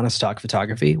good amount of stock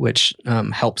photography, which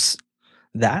helps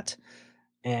that.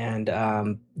 And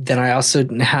then I also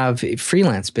have a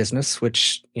freelance business,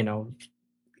 which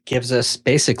gives us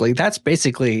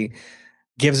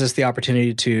gives us the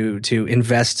opportunity to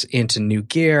invest into new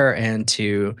gear and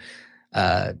to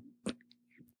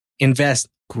invest.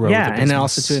 Grow and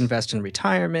also to invest in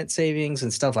retirement savings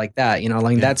and stuff like that.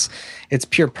 It's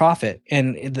pure profit.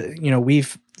 And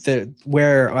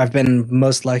where I've been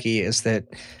most lucky is that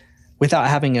without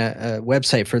having a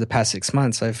website for the past 6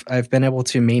 months, I've been able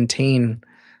to maintain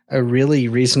a really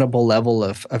reasonable level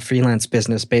of freelance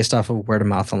business based off of word of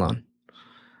mouth alone.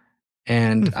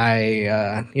 And we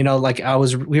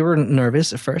were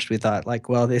nervous at first. We thought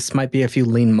well, this might be a few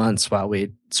lean months while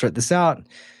we sort this out.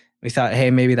 We thought, hey,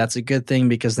 maybe that's a good thing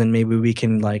because then maybe we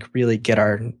can really get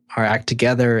our act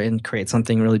together and create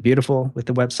something really beautiful with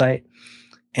the website.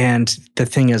 And the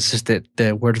thing is just that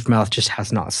the word of mouth just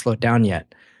has not slowed down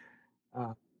yet.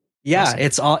 Awesome.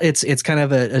 It's kind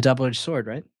of a double-edged sword,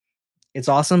 right? It's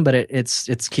awesome, but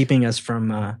it's keeping us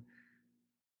from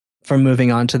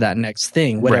moving on to that next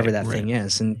thing, whatever that thing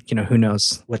is, and who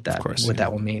knows what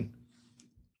that will mean.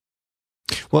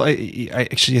 Well, I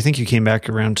actually think you came back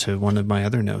around to one of my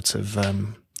other notes of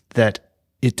that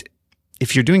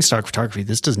if you're doing stock photography,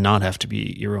 this does not have to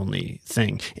be your only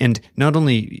thing. And not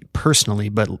only personally,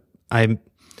 but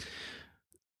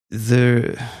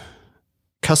the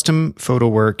custom photo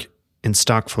work and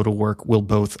stock photo work will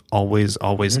both always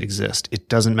exist. It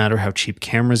doesn't matter how cheap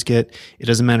cameras get. It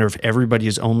doesn't matter if everybody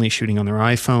is only shooting on their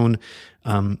iPhone.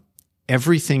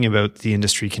 Everything about the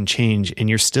industry can change, and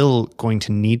you're still going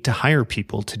to need to hire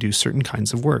people to do certain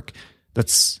kinds of work.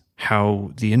 That's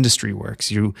how the industry works.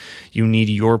 You need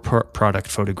your product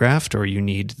photographed, or you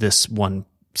need this one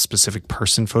specific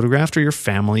person photographed, or your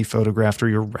family photographed, or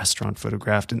your restaurant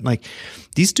photographed. And like,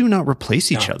 these do not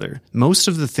replace each other. Most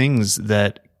of the things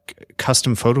that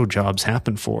custom photo jobs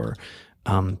happen for,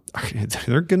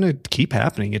 they're going to keep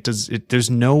happening. There's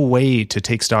no way to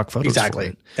take stock photos. Exactly.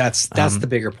 For it. That's the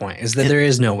bigger point, is that there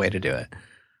is no way to do it.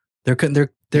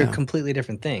 They're completely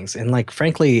different things. And like,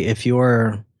 frankly, if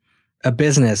you're a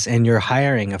business and you're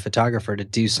hiring a photographer to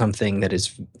do something that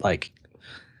is like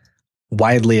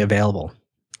widely available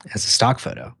as a stock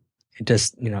photo, it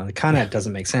just, it kind of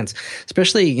doesn't make sense,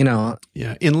 especially,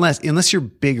 unless you're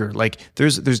bigger. Like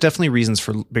there's definitely reasons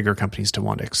for bigger companies to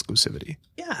want exclusivity.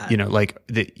 Yeah. Like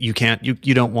that you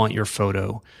don't want your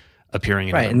photo appearing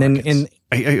in right. other And markets.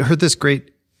 then I heard this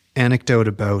great anecdote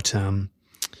about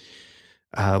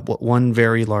one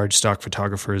very large stock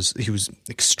photographer. He was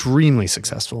extremely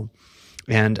successful,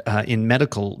 and in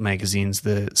medical magazines,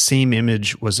 the same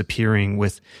image was appearing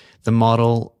with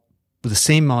the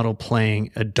same model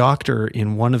playing a doctor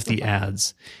in one of the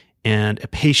ads and a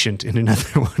patient in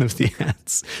another one of the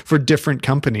ads for different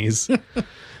companies.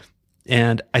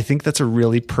 And I think that's a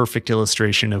really perfect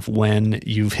illustration of when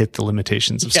you've hit the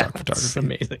limitations of stock photography. That's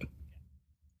amazing.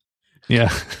 Yeah.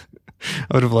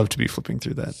 I would have loved to be flipping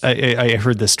through that. I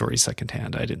heard this story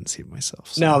secondhand. I didn't see it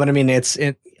myself. So. No, but I mean,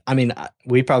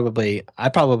 I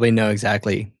probably know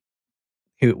exactly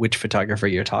which photographer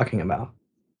you're talking about.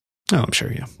 Oh, I'm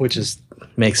sure. Yeah. Which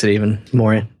makes it even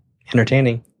more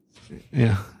entertaining.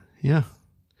 Yeah. Yeah.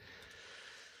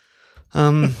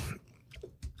 Do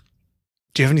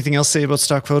you have anything else to say about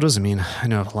stock photos? I mean, I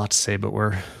know I have a lot to say, but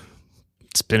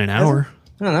it's been an hour.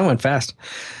 Oh, that went fast.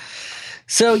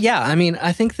 So yeah, I mean,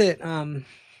 I think that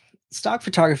stock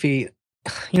photography,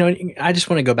 I just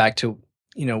want to go back to,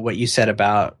 what you said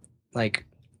about like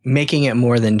making it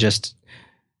more than just,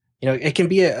 it can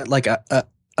be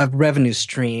a revenue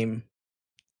stream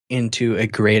into a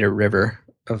greater river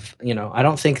of, I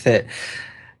don't think that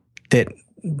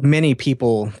many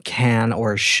people can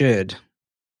or should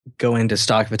go into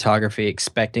stock photography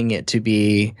expecting it to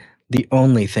be the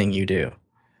only thing you do.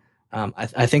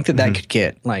 I think that could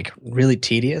get like really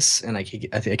tedious, and I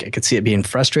think I could see it being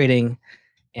frustrating.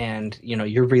 And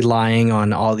you're relying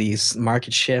on all these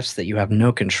market shifts that you have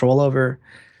no control over.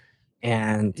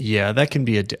 And yeah, that can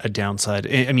be a downside.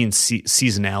 I mean,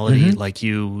 seasonality, like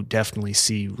you definitely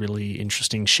see really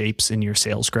interesting shapes in your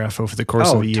sales graph over the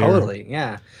course of a year. Totally,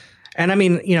 yeah. And I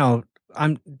mean,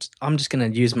 I'm just going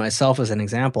to use myself as an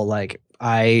example. Like,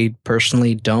 I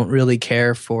personally don't really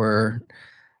care for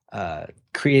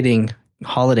creating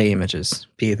holiday images,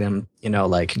 be them,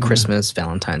 like Christmas,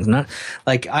 Valentine's. Not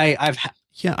like I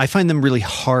find them really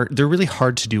hard. They're really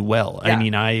hard to do well. Yeah. I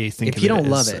mean, I think if you don't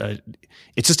love it,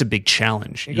 it's just a big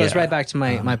challenge. It goes right back to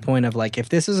my point of like, if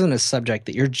this isn't a subject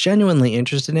that you're genuinely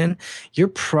interested in, you're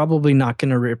probably not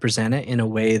going to represent it in a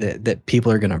way that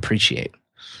people are going to appreciate.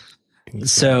 Exactly.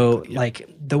 So like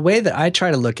the way that I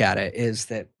try to look at it is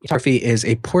that photography is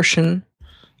a portion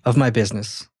of my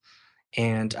business.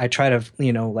 And I try to,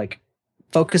 like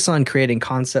focus on creating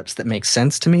concepts that make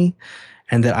sense to me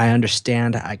and that I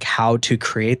understand like how to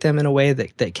create them in a way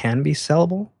that can be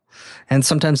sellable. And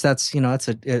sometimes that's,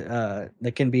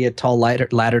 that can be a tall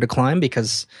ladder to climb,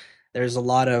 because there's a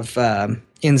lot of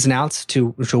ins and outs to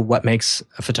what makes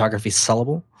a photography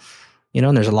sellable,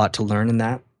 and there's a lot to learn in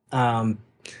that.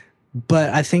 But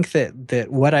I think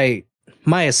that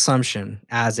my assumption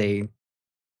as a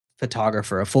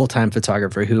photographer, a full-time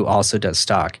photographer who also does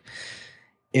stock,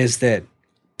 is that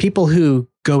people who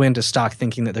go into stock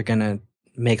thinking that they're going to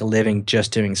make a living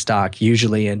just doing stock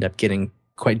usually end up getting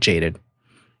quite jaded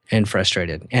and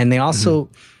frustrated. And they also,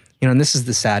 and this is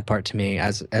the sad part to me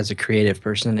as a creative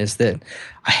person, is that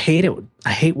I hate it.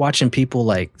 I hate watching people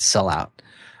like sell out.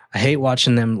 I hate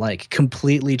watching them like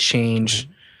completely change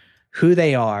who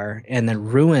they are and then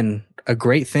ruin a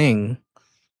great thing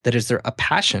that is a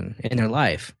passion in their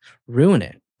life. Ruin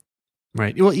it.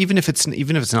 Right. Well, even if it's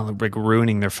not like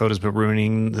ruining their photos, but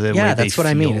ruining the way that's what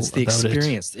I mean. It's the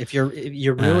experience. If you're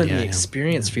ruining the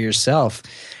experience for yourself,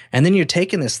 and then you're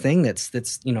taking this thing that's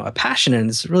a passion and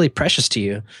it's really precious to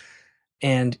you,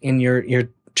 and you're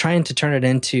trying to turn it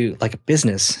into like a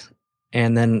business,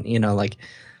 and then like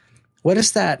what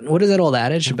is that old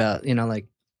adage about like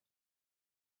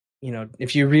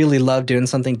if you really love doing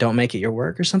something, don't make it your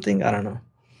work or something? I don't know.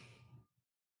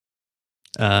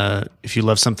 If you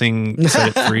love something,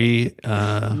 set it free.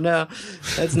 No,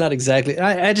 that's not exactly.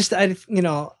 I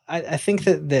think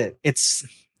that it's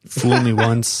fool me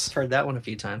once. I've heard that one a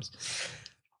few times.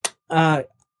 I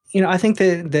think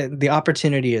that the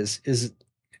opportunity is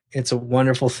it's a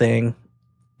wonderful thing,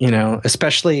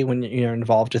 especially when you're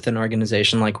involved with an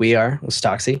organization like we are with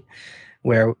Stocksy,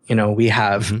 where, we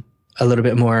have a little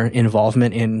bit more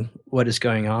involvement in what is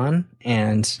going on.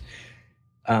 And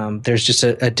there's just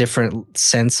a different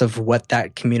sense of what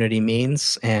that community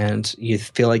means. And you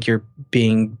feel like you're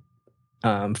being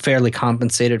fairly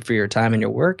compensated for your time and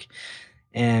your work.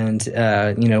 And,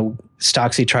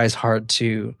 Stocksy tries hard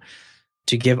to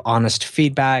give honest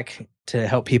feedback, to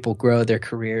help people grow their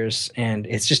careers. And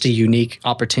it's just a unique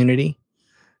opportunity.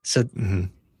 So,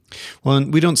 well,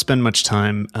 and we don't spend much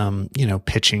time,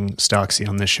 pitching Stocksy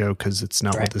on this show because it's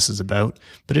not what this is about,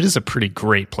 but it is a pretty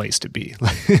great place to be.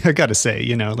 I got to say,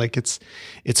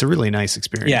 it's a really nice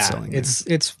experience. Yeah, selling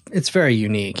it's very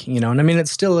unique, and I mean,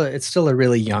 it's still a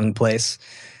really young place.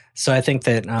 So I think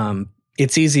that,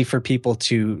 it's easy for people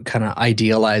to kind of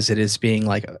idealize it as being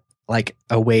like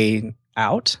a way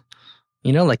out,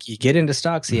 like you get into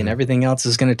Stocksy and everything else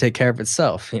is going to take care of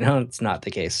itself. It's not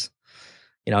the case.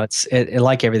 It's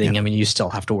like everything. I mean, you still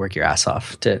have to work your ass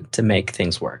off to make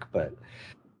things work, but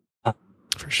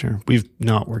for sure. We've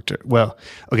not worked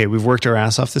we've worked our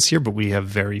ass off this year, but we have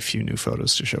very few new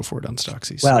photos to show for it on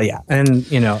Stocksy. So. Well, yeah. And,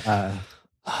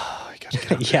 I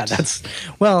gotta get yeah, that's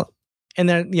and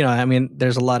then, I mean,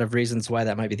 there's a lot of reasons why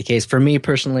that might be the case. For me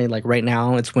personally, like right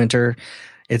now it's winter.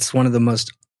 It's one of the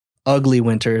most ugly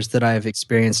winters that I've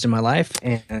experienced in my life.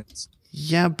 And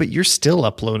yeah, but you're still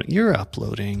uploading. You're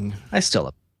uploading. I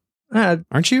still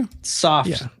aren't you? Soft.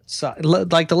 Yeah.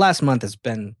 Like the last month has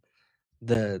been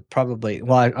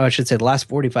I should say the last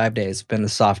 45 days have been the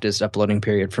softest uploading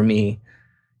period for me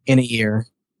in a year.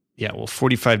 Yeah. Well,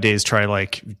 45 days, try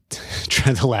the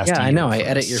last year. Yeah, I know. I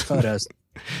edit your photos.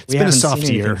 It's been a soft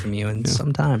year from you in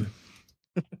some time.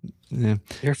 Yeah.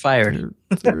 You're fired.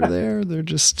 They're there. They're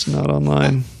just not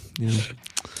online. Yeah.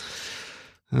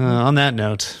 On that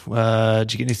note,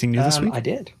 did you get anything new this week? I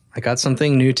did. I got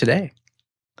something new today.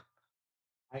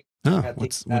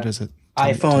 What is it?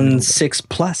 iPhone 6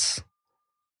 Plus,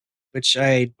 which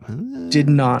I did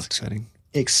not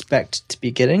expect to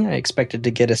be getting. I expected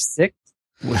to get a 6.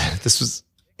 This was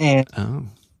and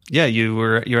yeah,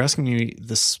 you're asking me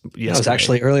this yesterday. That was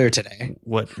actually earlier today.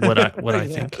 What I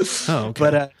think. Oh, okay.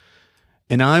 But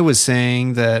and I was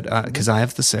saying that because I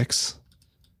have the 6.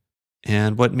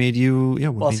 And what made you? Yeah.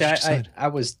 What made you decide? I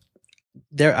was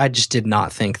there. I just did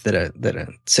not think that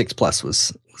a 6 Plus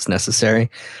was necessary.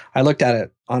 I looked at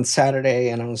it on Saturday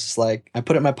and I was just like, I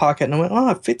put it in my pocket and I went, oh,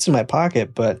 it fits in my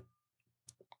pocket, but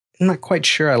I'm not quite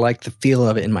sure I like the feel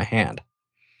of it in my hand.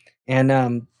 And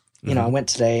I went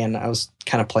today and I was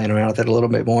kind of playing around with it a little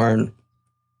bit more. And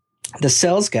the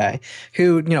sales guy,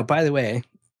 who, by the way,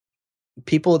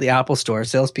 salespeople at the Apple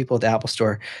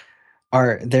Store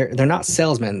they're not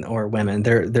salesmen or women.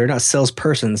 They're not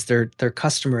salespersons. They're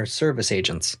customer service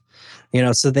agents.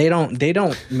 So they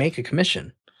don't make a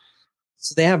commission.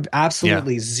 So they have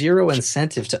absolutely zero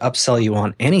incentive to upsell you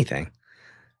on anything.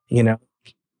 Yeah,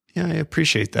 I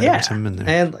appreciate that. Yeah.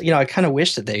 And I kind of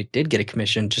wish that they did get a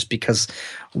commission just because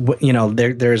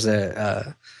there's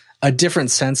a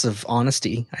different sense of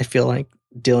honesty, I feel like,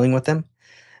 dealing with them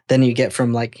than you get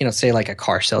from say like a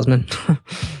car salesman.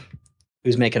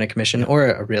 Who's making a commission, or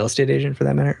a real estate agent for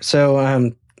that matter. So,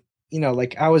 I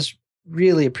was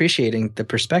really appreciating the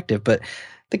perspective, but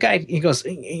the guy, he goes,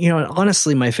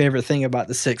 honestly, my favorite thing about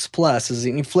the 6 Plus is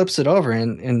he flips it over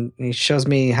and he shows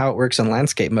me how it works in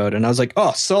landscape mode. And I was like,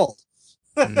 oh, sold.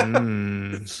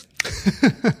 Just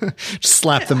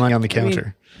slap the money on the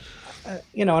counter.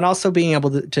 And also being able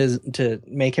to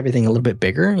make everything a little bit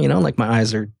bigger, like my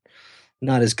eyes are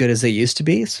not as good as they used to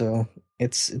be. So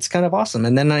it's kind of awesome.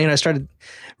 And then I started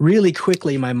really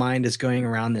quickly. My mind is going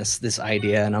around this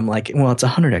idea, and I'm like, well, it's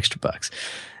 $100 extra.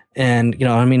 And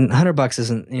 $100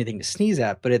 isn't anything to sneeze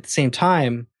at, but at the same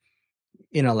time,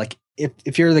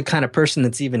 if you're the kind of person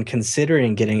that's even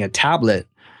considering getting a tablet,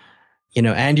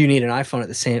 and you need an iPhone at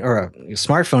the same, or a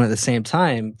smartphone at the same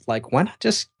time, like, why not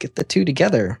just get the two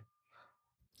together?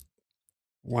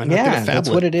 Why not get a phablet? That's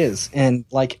what it is. And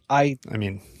I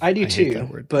do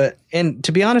too. But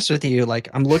to be honest with you,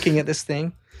 I'm looking at this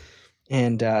thing,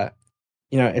 and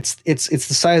it's the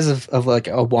size of like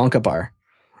a Wonka bar.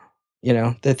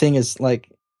 The thing is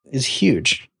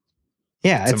huge.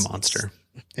 Yeah, it's a monster.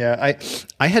 Yeah,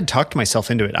 I had talked myself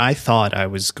into it. I thought I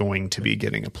was going to be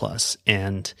getting a Plus,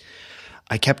 and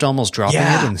I kept almost dropping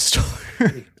it in the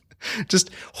store. just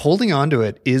holding on to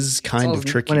it is kind of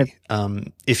tricky.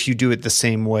 It, if you do it the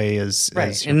same way as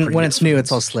and when it's new,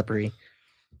 it's all slippery.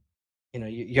 You know,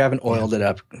 you haven't oiled it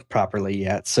up properly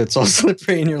yet, so it's all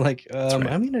slippery, and you're like, right.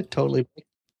 I'm gonna totally.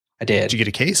 I did. Did you get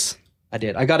a case? I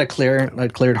did. I got a clear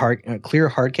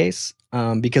hard case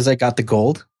because I got the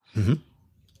gold. Mm-hmm.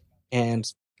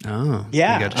 And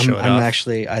yeah, I'm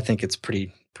actually. I think it's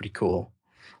pretty cool.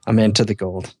 I'm into the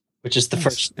gold, which is the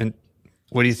first. And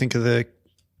what do you think of the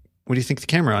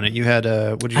camera on it? You had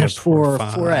what did you have?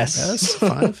 4S.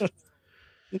 5?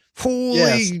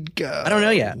 Holy God. I don't know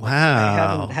yet. Wow. I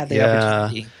haven't had the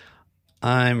opportunity.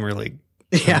 I'm really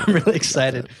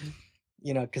excited.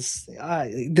 You know, because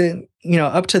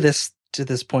up to this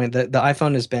point, the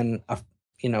iPhone has been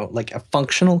like a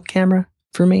functional camera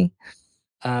for me,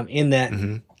 in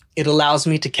that it allows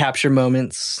me to capture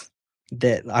moments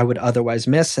that I would otherwise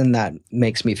miss, and that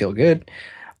makes me feel good,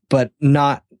 but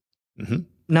not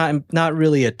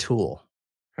really a tool,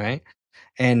 right?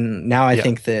 And now I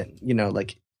think that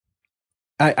like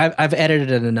I've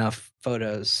edited enough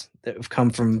photos that have come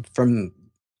from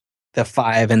the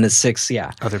 5 and the 6,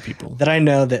 other people, that I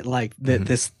know that that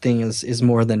this thing is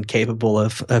more than capable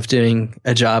of doing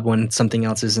a job when something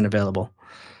else isn't available.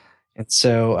 And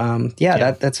so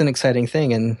that's an exciting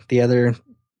thing. And the other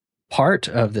part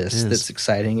of this that's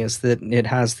exciting is that it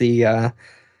has the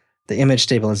image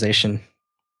stabilization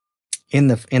in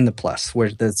the Plus, where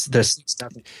there's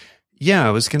stuff. Yeah,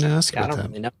 I was going to ask about that. I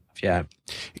don't really know. Yeah,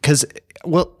 because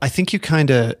I think you kind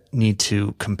of need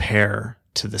to compare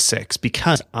to the 6,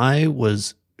 because I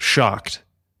was shocked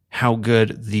how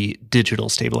good the digital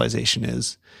stabilization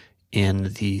is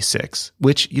in the 6,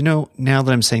 which, now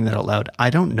that I'm saying that out loud, I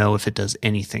don't know if it does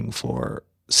anything for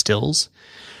stills,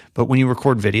 but when you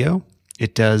record video,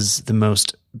 it does the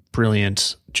most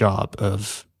brilliant job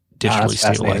of digitally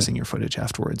stabilizing your footage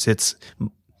afterwards. It's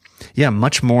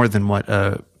much more than what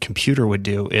a computer would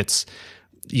do. It's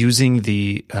using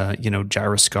the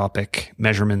gyroscopic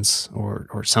measurements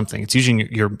or something. It's using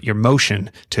your motion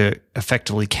to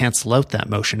effectively cancel out that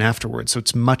motion afterwards. So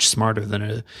it's much smarter than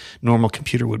a normal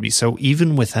computer would be. So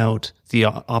even without the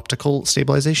optical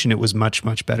stabilization, it was much,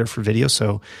 much better for video.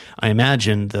 So I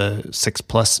imagine the 6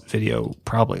 Plus video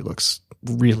probably looks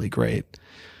really great.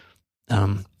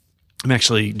 I'm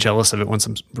actually jealous of it once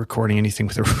I'm recording anything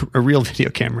with a real video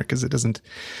camera, because it doesn't.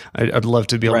 I'd love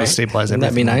to be able to stabilize everything.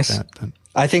 That'd be nice. Like that,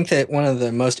 I think that one of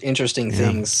the most interesting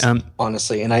things,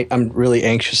 honestly, and I'm really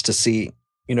anxious to see,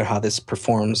 how this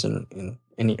performs in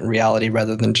reality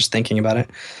rather than just thinking about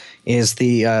it, is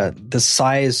the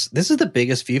size. This is the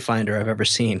biggest viewfinder I've ever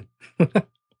seen. Do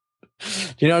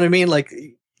you know what I mean? Like.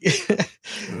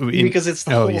 Because it's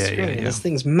the whole screen. Yeah. This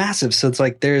thing's massive, so it's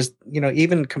like there's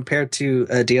even compared to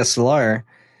a DSLR,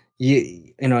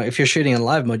 if you're shooting in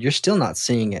live mode, you're still not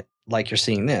seeing it like you're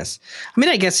seeing this. I mean,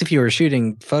 I guess if you were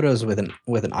shooting photos with an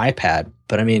iPad,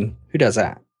 but I mean, who does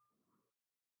that?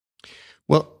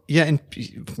 Well, yeah, and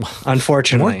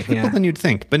unfortunately, more people than you'd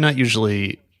think, but not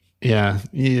usually. Yeah,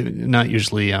 not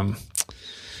usually. I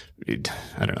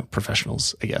don't know,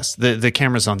 professionals, I guess. The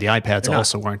cameras on the iPads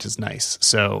also aren't as nice.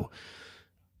 So,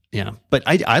 yeah. But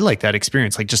I like that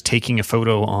experience, like just taking a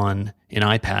photo on an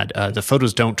iPad. The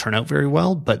photos don't turn out very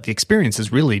well, but the experience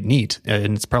is really neat.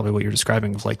 And it's probably what you're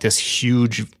describing of like this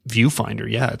huge viewfinder.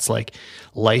 Yeah, it's like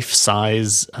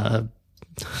life-size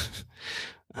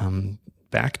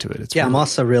back to it. It's I'm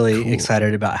also really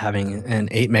excited about having an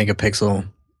 8-megapixel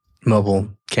mobile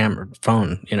camera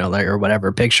phone, or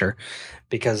whatever picture.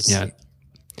 Because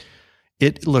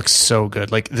it looks so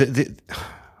good. Like the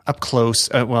up close.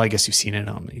 Well, I guess you've seen it.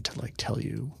 I don't need to tell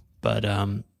you, but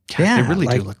they really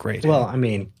do look great. Well, I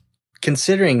mean,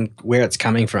 considering where it's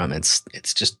coming from, it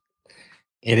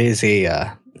is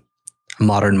a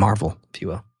modern marvel, if you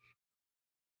will.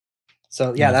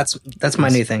 So that's my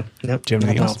new thing. Nope. Do you have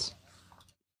anything else?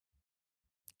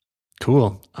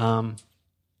 Cool.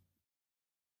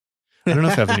 I don't know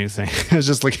if I have a new thing. I was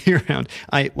just looking around.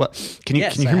 Can you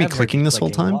hear me clicking this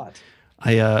whole time?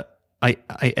 I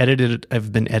edited.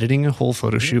 I've been editing a whole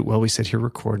photo shoot while we sit here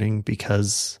recording,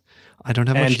 because I don't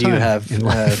have much time. And you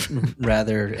have a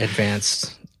rather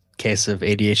advanced case of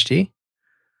ADHD.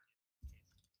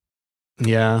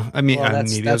 Yeah, I mean,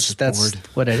 that's bored.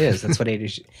 What it is. That's what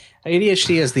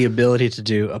ADHD is, the ability to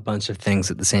do a bunch of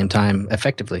things at the same time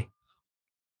effectively.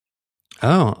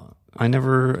 Oh, I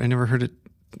never heard it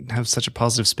have such a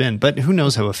positive spin, but who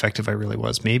knows how effective I really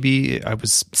was. Maybe I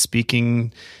was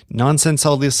speaking nonsense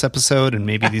all this episode, and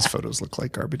maybe these photos look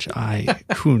like garbage.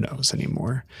 Who knows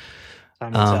anymore.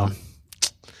 Time to tell.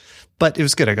 But it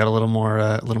was good. I got a little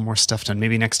more stuff done.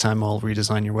 Maybe next time I'll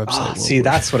redesign your website. See,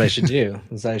 that's what I should do.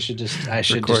 Is I should just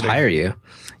hire you.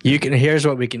 Here's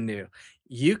what we can do.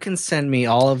 You can send me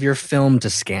all of your film to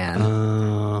scan.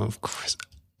 Of course.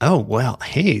 Oh, well,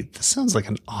 hey, this sounds like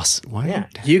an awesome...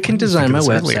 You can design my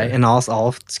website and I'll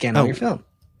scan all your film.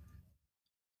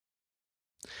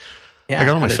 Yeah, I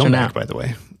got all my film back, by the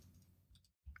way.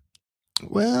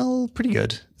 Well, pretty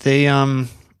good. They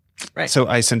right. So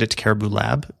I sent it to Caribou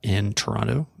Lab in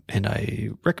Toronto, and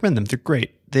I recommend them. They're great.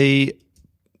 They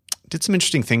did some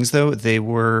interesting things, though. They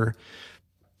were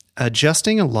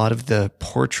adjusting a lot of the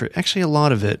portrait, actually a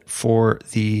lot of it, for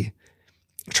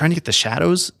trying to get the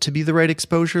shadows to be the right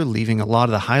exposure, leaving a lot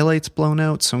of the highlights blown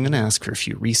out. So I'm going to ask for a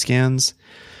few rescans,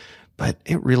 but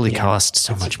it really cost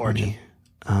so much money.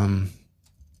 I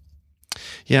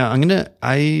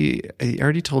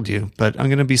already told you, but I'm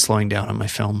going to be slowing down on my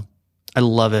film. I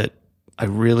love it. I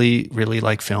really, really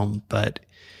like film, but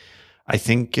I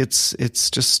think it's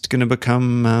just going to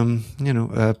become, a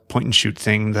point and shoot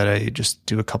thing that I just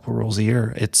do a couple rolls a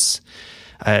year.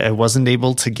 I wasn't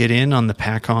able to get in on the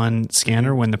Pac-On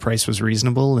scanner when the price was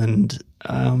reasonable. And,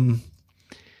 I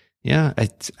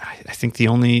think the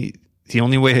only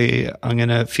way I'm going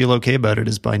to feel okay about it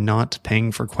is by not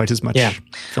paying for quite as much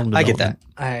film development. I get that.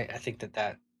 I think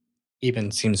that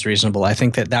even seems reasonable. I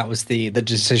think that was the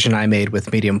decision I made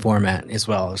with medium format as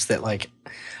well, is that like,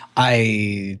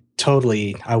 I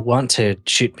want to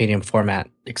shoot medium format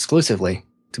exclusively,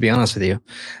 to be honest with you.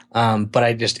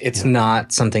 But it's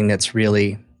not something that's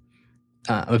really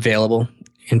available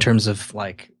in terms of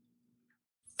like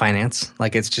finance.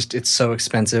 Like it's so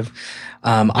expensive.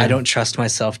 I don't trust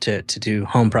myself to do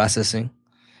home processing.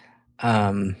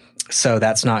 So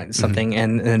that's not something.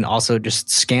 And also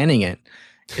just scanning it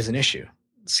is an issue.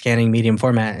 Scanning medium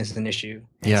format is an issue.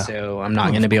 And so I'm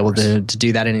not going to be able to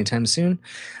do that anytime soon.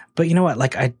 But you know what?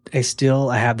 Like I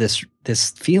have this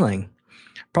feeling.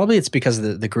 Probably it's because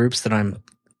of the groups that I'm,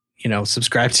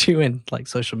 subscribed to in like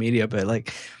social media. But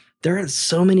like there are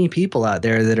so many people out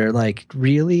there that are like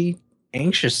really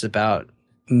anxious about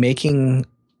making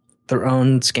their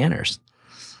own scanners.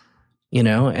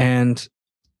 And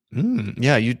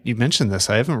you mentioned this.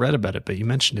 I haven't read about it, but you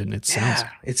mentioned it, and it sounds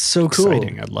it's so cool.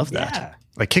 Exciting. I love that. Yeah.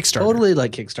 Like Kickstarter. Totally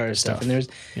like Kickstarter stuff. And there's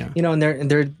and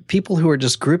there are people who are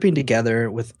just grouping together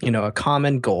with, a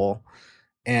common goal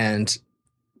and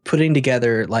putting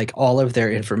together like all of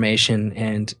their information.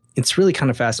 And it's really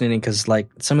kind of fascinating because like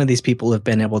some of these people have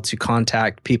been able to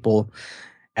contact people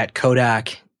at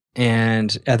Kodak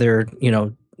and other,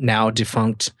 now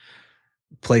defunct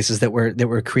places that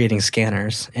were creating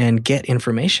scanners and get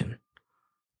information,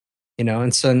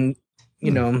 and so,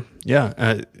 it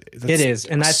is.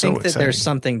 And I think that there's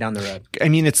something down the road. I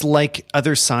mean, it's like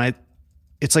other sides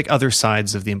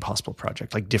of the Impossible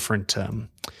Project, like different,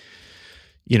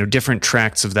 different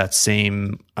tracts of that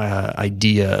same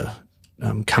idea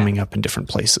coming up in different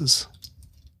places.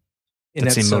 And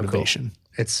that same so motivation. Cool.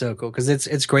 It's so cool because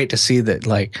it's great to see that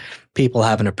like people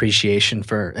have an appreciation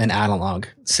for an analog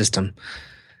system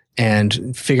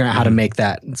and figuring out how to make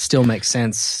that still make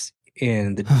sense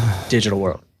in the digital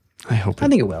world. I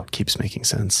think it will. Keeps making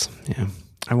sense. Yeah.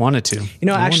 I wanted to.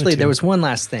 Actually, there was one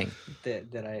last thing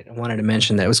that I wanted to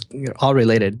mention that was all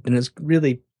related, and it's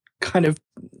really kind of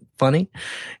funny,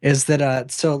 is that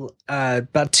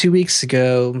about 2 weeks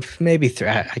ago, maybe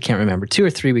I can't remember, 2 or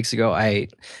 3 weeks ago, I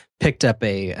picked up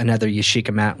another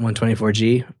Yashica Mat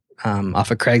 124G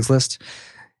off of Craigslist.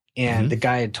 And the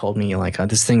guy had told me like,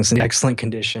 this thing's in excellent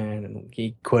condition. And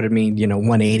he quoted me,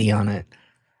 180 on it.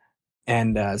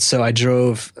 And so I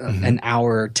drove an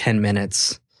hour, 10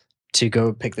 minutes to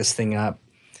go pick this thing up.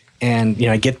 And,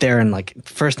 I get there and like,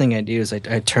 first thing I do is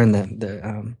I turn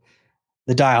the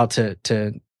dial to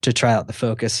try out the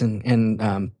focus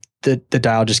and the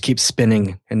dial just keeps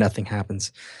spinning and nothing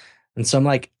happens. And so I'm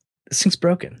like, this thing's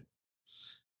broken.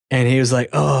 And he was like,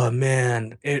 "Oh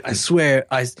man, I swear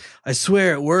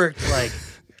it worked. Like,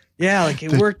 yeah, like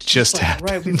it worked just like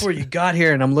right before you got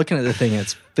here." And I'm looking at the thing, and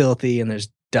it's filthy, and there's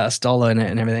dust all in it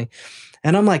and everything.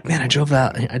 And I'm like, "Man, I drove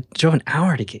an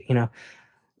hour to get,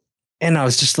 And I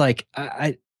was just like,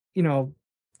 I'm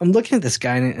looking at this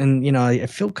guy, and I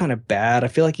feel kind of bad. I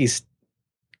feel like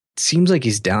seems like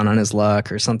he's down on his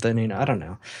luck or something. I don't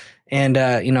know. And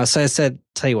so I said,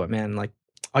 "Tell you what, man, like,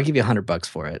 I'll give you $100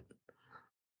 for it."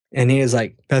 And he was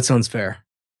like, "That sounds fair,"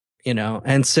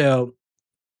 And so,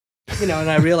 and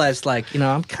I realized like,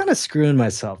 I'm kind of screwing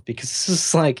myself because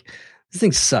this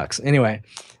thing sucks. Anyway,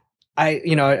 I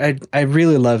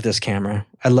really love this camera.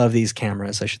 I love these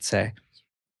cameras, I should say.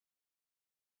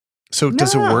 So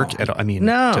does it work at all? I mean,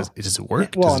 no. Does it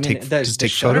work? Well, does it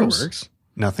take the photos? Works.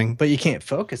 Nothing. but you can't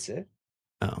focus it.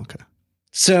 Oh, okay.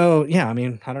 So yeah, I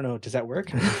mean, I don't know. Does that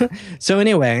work? So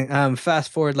anyway,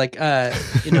 fast forward, like,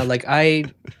 like I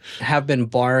have been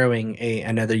borrowing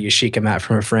another Yashica mat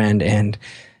from a friend, and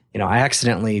I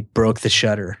accidentally broke the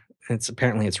shutter.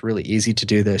 It's really easy to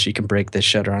do this. You can break the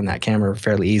shutter on that camera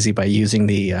fairly easy by using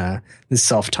the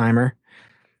self timer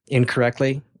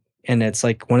incorrectly, and it's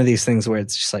like one of these things where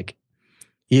it's just like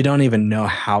you don't even know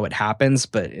how it happens,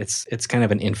 but it's kind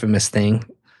of an infamous thing,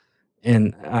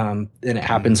 and it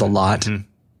happens a lot. Mm-hmm.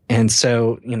 And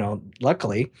so,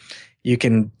 luckily, you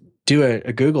can do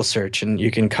a Google search and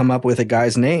you can come up with a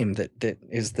guy's name that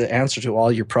is the answer to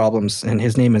all your problems. And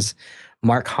his name is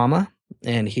Mark Hama,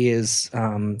 and he is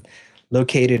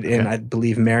located in, I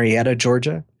believe, Marietta,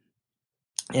 Georgia.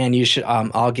 And you should,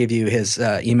 I'll give you his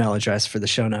email address for the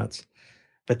show notes.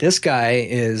 But this guy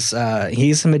is,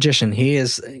 he's a magician. He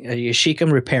is a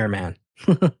Yashica repairman.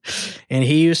 And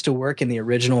he used to work in the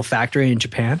original factory in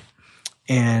Japan.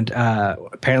 And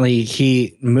apparently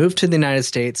he moved to the United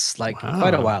States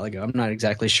quite a while ago. I'm not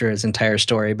exactly sure his entire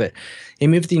story, but he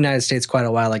moved to the United States quite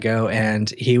a while ago, and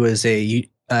he was an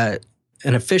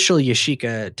official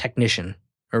Yashica technician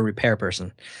or repair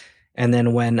person. And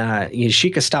then when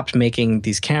Yashica stopped making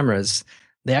these cameras,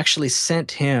 they actually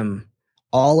sent him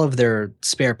all of their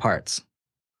spare parts.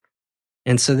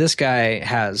 And so this guy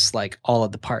has all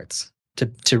of the parts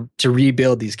to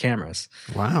rebuild these cameras.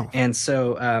 Wow. And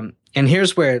so and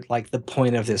here's where the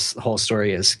point of this whole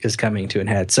story is coming to an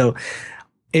head. So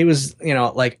it was,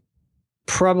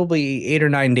 probably 8 or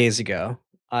 9 days ago,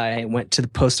 I went to the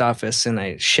post office and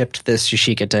I shipped this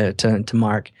Yashica to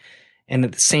Mark. And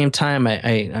at the same time,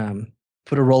 I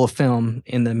put a roll of film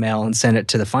in the mail and sent it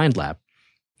to the Find Lab.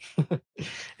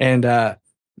 And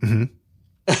mm-hmm.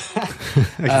 I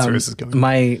guess where this is going.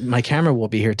 My camera will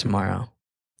be here tomorrow,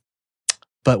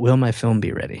 but will my film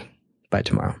be ready by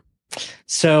tomorrow?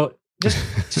 So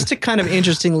just a kind of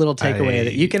interesting little takeaway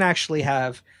that you can actually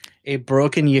have a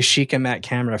broken Yashica mat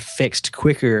camera fixed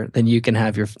quicker than you can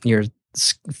have your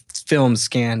film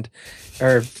scanned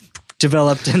or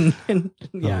developed. And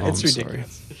it's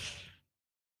ridiculous.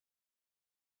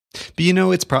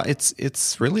 But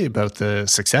it's really about the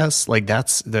success.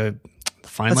 That's the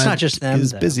Find Lab. Not just them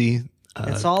is busy.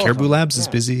 It's all Caribou Labs is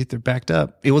busy. They're backed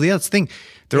up. Well, yeah, that's the thing.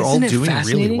 They're all doing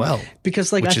really well.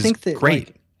 Because I think that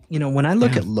great. When I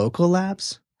look at local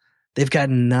labs, they've got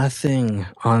nothing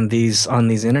on these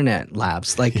internet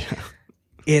labs.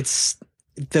 It's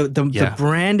the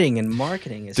branding and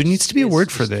marketing is. There needs to be a word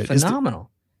for that.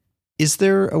 Phenomenal. Is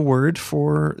there a word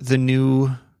for the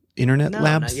new internet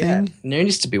lab thing? Yet. There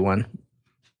needs to be one.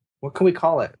 What can we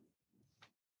call it?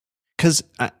 Because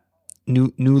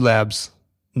new labs,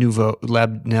 nouveau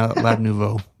lab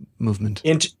nouveau movement.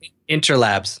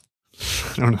 Interlabs.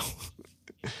 I don't know.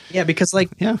 Yeah, because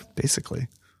yeah, basically.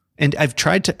 And I've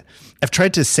tried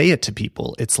to say it to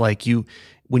people. It's like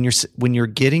when you're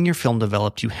getting your film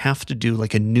developed, you have to do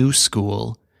a new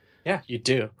school. Yeah, you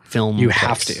do. Film. You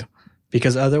have to,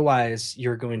 because otherwise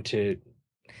you're going to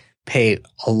pay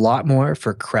a lot more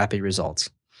for crappy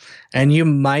results, and you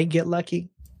might get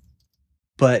lucky,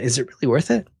 but is it really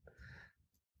worth it?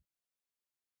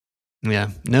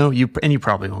 Yeah, no, you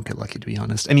probably won't get lucky, to be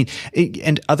honest. I mean,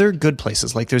 and other good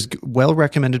places, there's well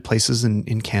recommended places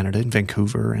in Canada, in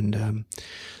Vancouver, and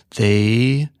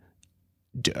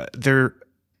they're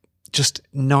just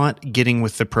not getting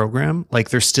with the program.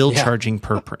 They're still charging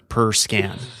per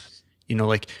scan.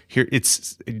 Here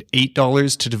it's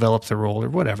 $8 to develop the roll or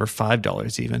whatever,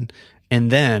 $5 even. And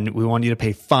then we want you to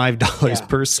pay $5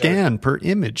 per scan, per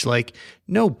image.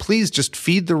 No, please just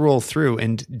feed the roll through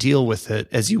and deal with it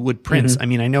as you would prints. Mm-hmm. I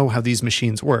mean, I know how these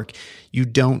machines work.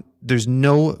 There's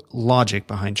no logic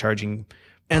behind charging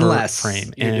unless per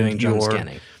frame. You're doing drum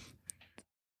scanning.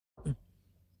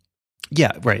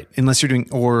 Yeah, right. Unless you're doing,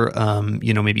 or,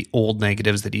 maybe old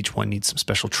negatives that each one needs some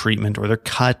special treatment, or they're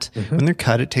cut. Mm-hmm. When they're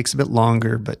cut, it takes a bit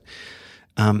longer, but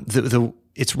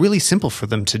it's really simple for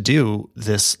them to do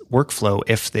this workflow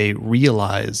if they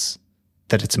realize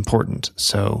that it's important.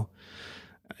 So,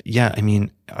 yeah, I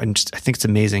mean, I think it's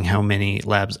amazing how many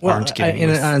labs aren't getting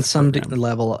on some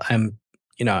level. I'm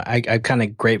kind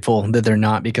of grateful that they're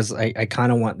not, because I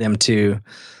kind of want them to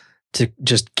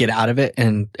just get out of it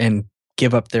and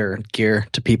give up their gear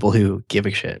to people who give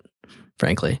a shit,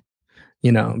 frankly.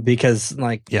 Because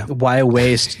why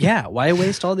waste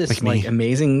all this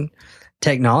amazing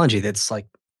technology that's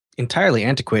entirely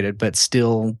antiquated, but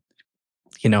still,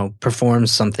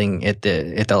 performs something at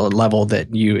the level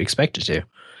that you expect it to,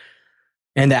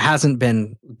 and that hasn't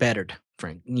been bettered,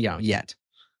 yet.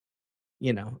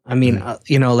 I mean, like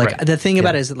Right. the thing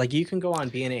about it is that like you can go on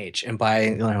B&H and buy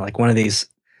like one of these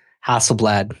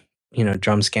Hasselblad,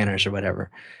 drum scanners or whatever,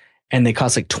 and they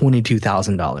cost like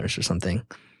 $22,000 or something.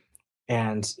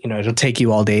 And, it'll take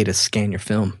you all day to scan your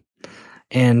film.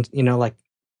 And, like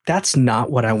that's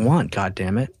not what I want. God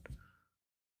damn it.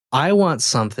 I want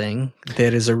something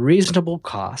that is a reasonable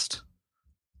cost,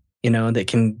 that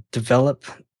can develop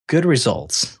good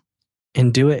results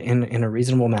and do it in a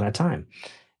reasonable amount of time.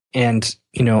 And,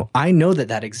 I know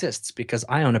that exists because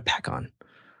I own a Pacon.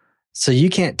 So you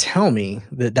can't tell me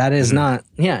that is not,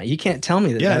 you can't tell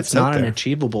me that that's not an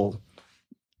achievable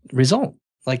result.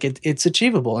 Like it's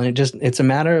achievable. And it's a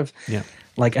matter of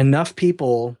like enough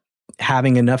people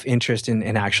having enough interest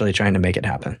in actually trying to make it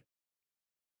happen.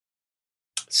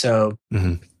 So,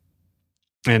 and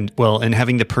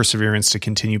having the perseverance to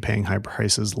continue paying high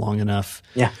prices long enough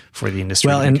for the industry.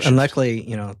 Well, and luckily,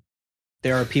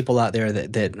 there are people out there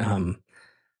that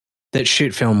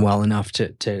shoot film well enough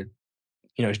to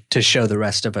show the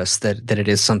rest of us that it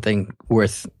is something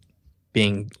worth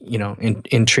being,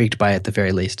 intrigued by at the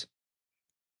very least.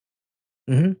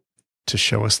 To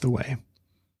show us the way.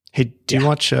 Hey, do you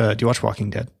watch Walking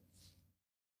Dead?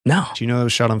 No. Do you know it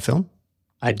was shot on film?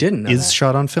 I didn't know that.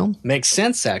 Shot on film? Makes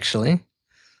sense, actually.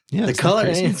 Yeah. The color,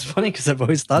 it's funny because I've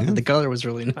always thought that the color was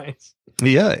really nice.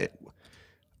 Yeah.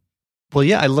 Well,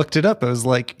 yeah, I looked it up. I was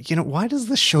like, why does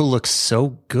this show look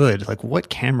so good? Like, what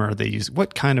camera are they using?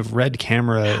 What kind of red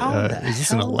camera? Is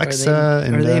this an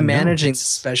Alexa? Are they managing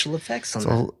special effects on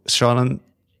that? Shot on...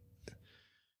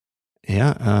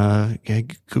 Yeah,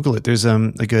 Google it. There's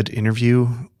a good interview,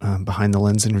 behind the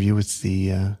lens interview with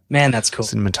the man. That's cool.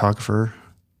 Cinematographer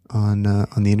on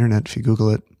the internet. If you Google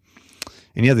it,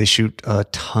 and they shoot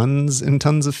tons and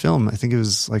tons of film. I think it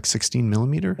was like 16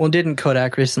 millimeter. Well, didn't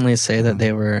Kodak recently say that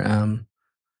they were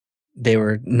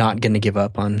not going to give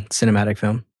up on cinematic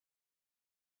film?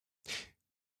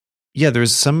 Yeah,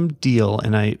 there's some deal,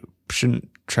 and I shouldn't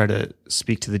try to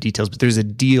speak to the details, but there's a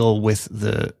deal with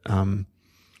the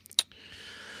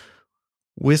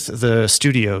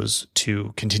studios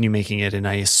to continue making it, and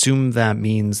I assume that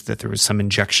means that there was some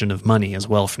injection of money as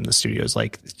well from the studios,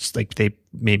 like they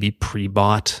maybe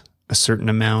pre-bought a certain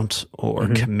amount or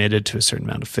committed to a certain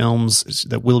amount of films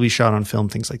that will be shot on film,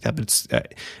 things like that. But it's,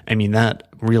 I mean, that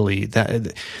really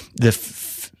the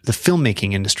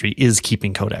filmmaking industry is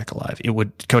keeping Kodak alive.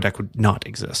 Kodak would not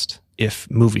exist if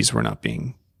movies were not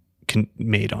being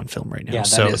made on film right now. Yeah,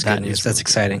 that is good news. That's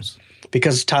exciting.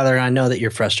 Because Tyler, I know that you're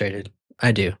frustrated.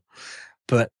 I do,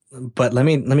 but let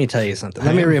me tell you something.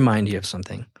 Let me remind you of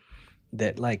something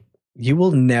that like you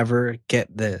will never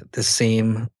get the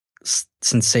same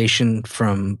sensation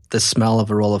from the smell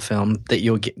of a roll of film that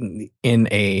you'll get in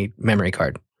a memory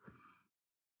card.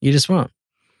 You just won't.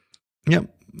 Yep,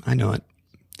 I know it.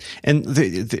 And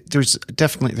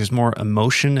there's more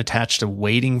emotion attached to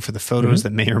waiting for the photos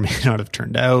that may or may not have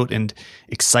turned out, and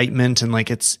excitement, and like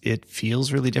it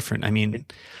feels really different. I mean.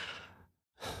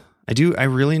 I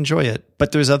really enjoy it,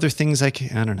 but there's other things I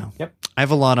don't know. Yep. I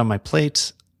have a lot on my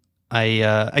plate.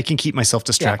 I can keep myself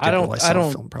distracted while I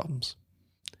solve film problems,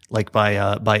 like by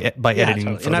editing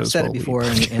photos. And I've said it before,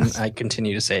 and I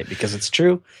continue to say it because it's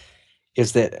true.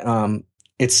 Is that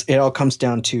it all comes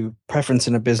down to preference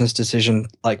in a business decision.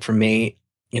 Like for me,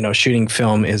 shooting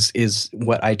film is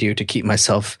what I do to keep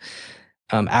myself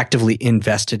actively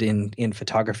invested in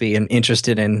photography and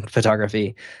interested in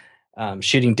photography.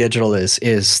 Shooting digital is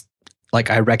like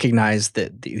I recognize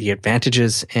that the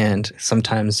advantages, and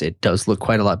sometimes it does look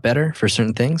quite a lot better for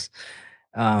certain things.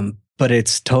 But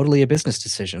it's totally a business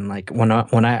decision. Like when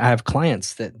I have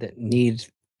clients that need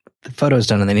the photos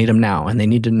done and they need them now, and they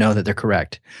need to know that they're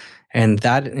correct, and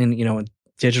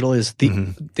digital is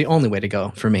the only way to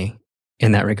go for me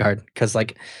in that regard, because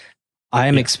like I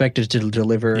am expected to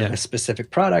deliver a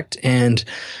specific product, and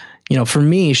for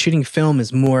me, shooting film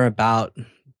is more about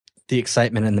the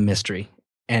excitement and the mystery,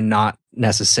 and not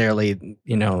necessarily,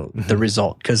 the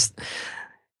result. Because,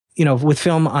 with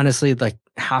film, honestly, like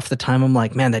half the time I'm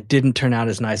like, man, that didn't turn out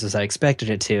as nice as I expected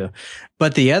it to.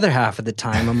 But the other half of the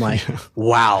time I'm like,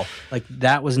 wow, like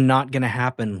that was not going to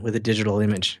happen with a digital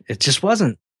image. It just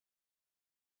wasn't.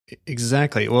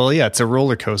 Exactly. Well, yeah, it's a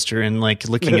roller coaster. And like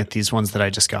looking at these ones that I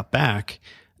just got back,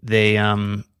 they, I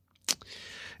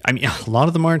mean, a lot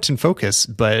of them aren't in focus,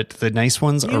 but the nice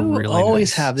ones are really nice. You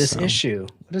always have this issue.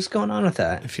 What is going on with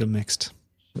that? I feel mixed.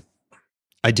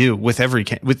 I do with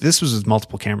this was with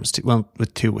multiple cameras too. Well,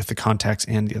 with the Contax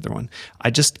and the other one. I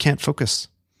just can't focus.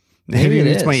 Maybe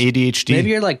it's my ADHD. Maybe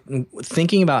you're like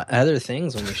thinking about other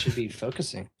things when you should be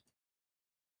focusing.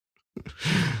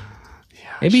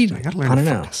 Yeah, maybe I gotta learn I to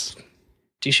don't focus. know.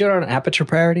 Do you shoot on aperture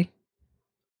priority?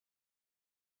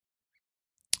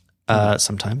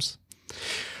 sometimes.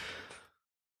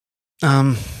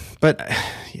 But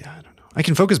yeah, I don't know. I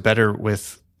can focus better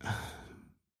with,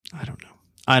 I don't know.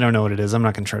 I don't know what it is. I'm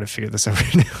not going to try to figure this out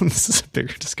right now. This is a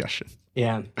bigger discussion.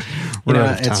 Yeah. We're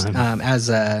out of time. As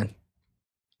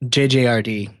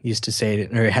JJRD used to say,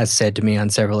 or has said to me on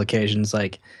several occasions,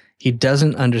 like, he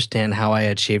doesn't understand how I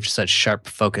achieved such sharp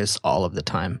focus all of the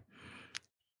time.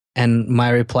 And my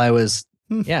reply was,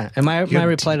 yeah. And my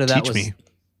reply to that was, me.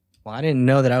 Well, I didn't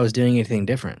know that I was doing anything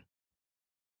different.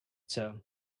 So,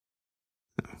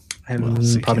 so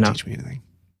probably not teach me anything.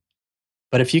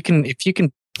 But if you can,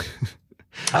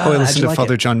 I listened to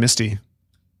Father John Misty.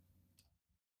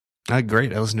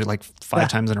 Great. I listened to it like 5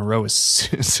 times in a row as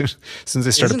soon as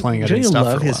I started playing it. Don't you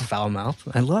love his foul mouth?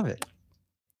 I love it.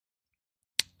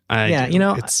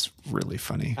 It's really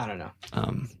funny. I don't know.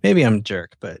 Maybe I'm a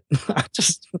jerk, but I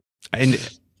just. And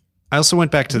I also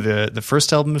went back to the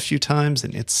first album a few times,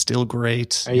 and it's still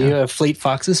great. Are you a Fleet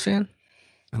Foxes fan?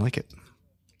 I like it.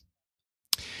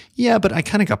 Yeah, but I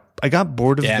kind of got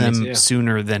bored of them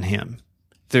sooner than him.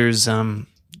 There's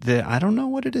I don't know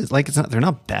what it is. Like they're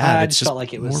not bad. I just felt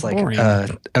like it was like boring.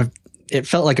 it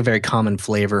felt like a very common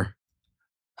flavor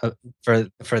for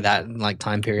that like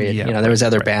time period. Yeah, there was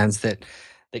other bands that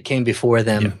came before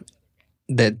them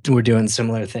that were doing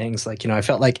similar things. Like, I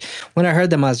felt like when I heard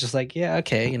them, I was just like, yeah,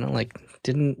 okay, like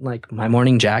didn't like My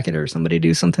Morning Jacket or somebody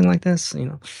do something like this,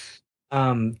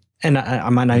 And I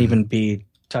might not even be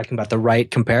talking about the right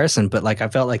comparison, but like I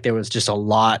felt like there was just a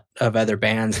lot of other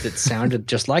bands that sounded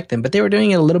just like them, but they were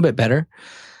doing it a little bit better.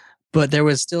 But there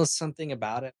was still something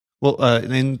about it. Well,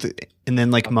 and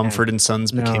then like Mumford and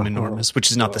Sons became enormous,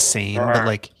 which is not the same, but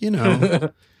like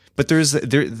but there's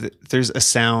a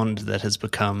sound that has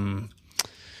become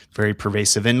very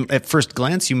pervasive, and at first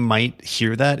glance you might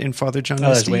hear that in Father John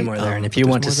Misty. There's way more there, and if you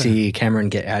want to see Cameron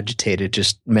get agitated,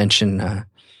 just mention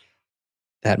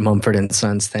that Mumford and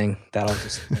Sons thing. That'll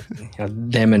just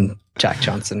them and Jack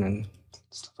Johnson and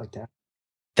stuff like that.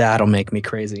 That'll make me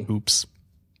crazy. Oops.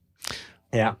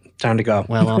 Yeah, time to go.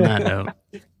 Well, on that note.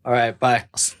 All right, bye.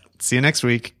 See you next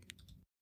week.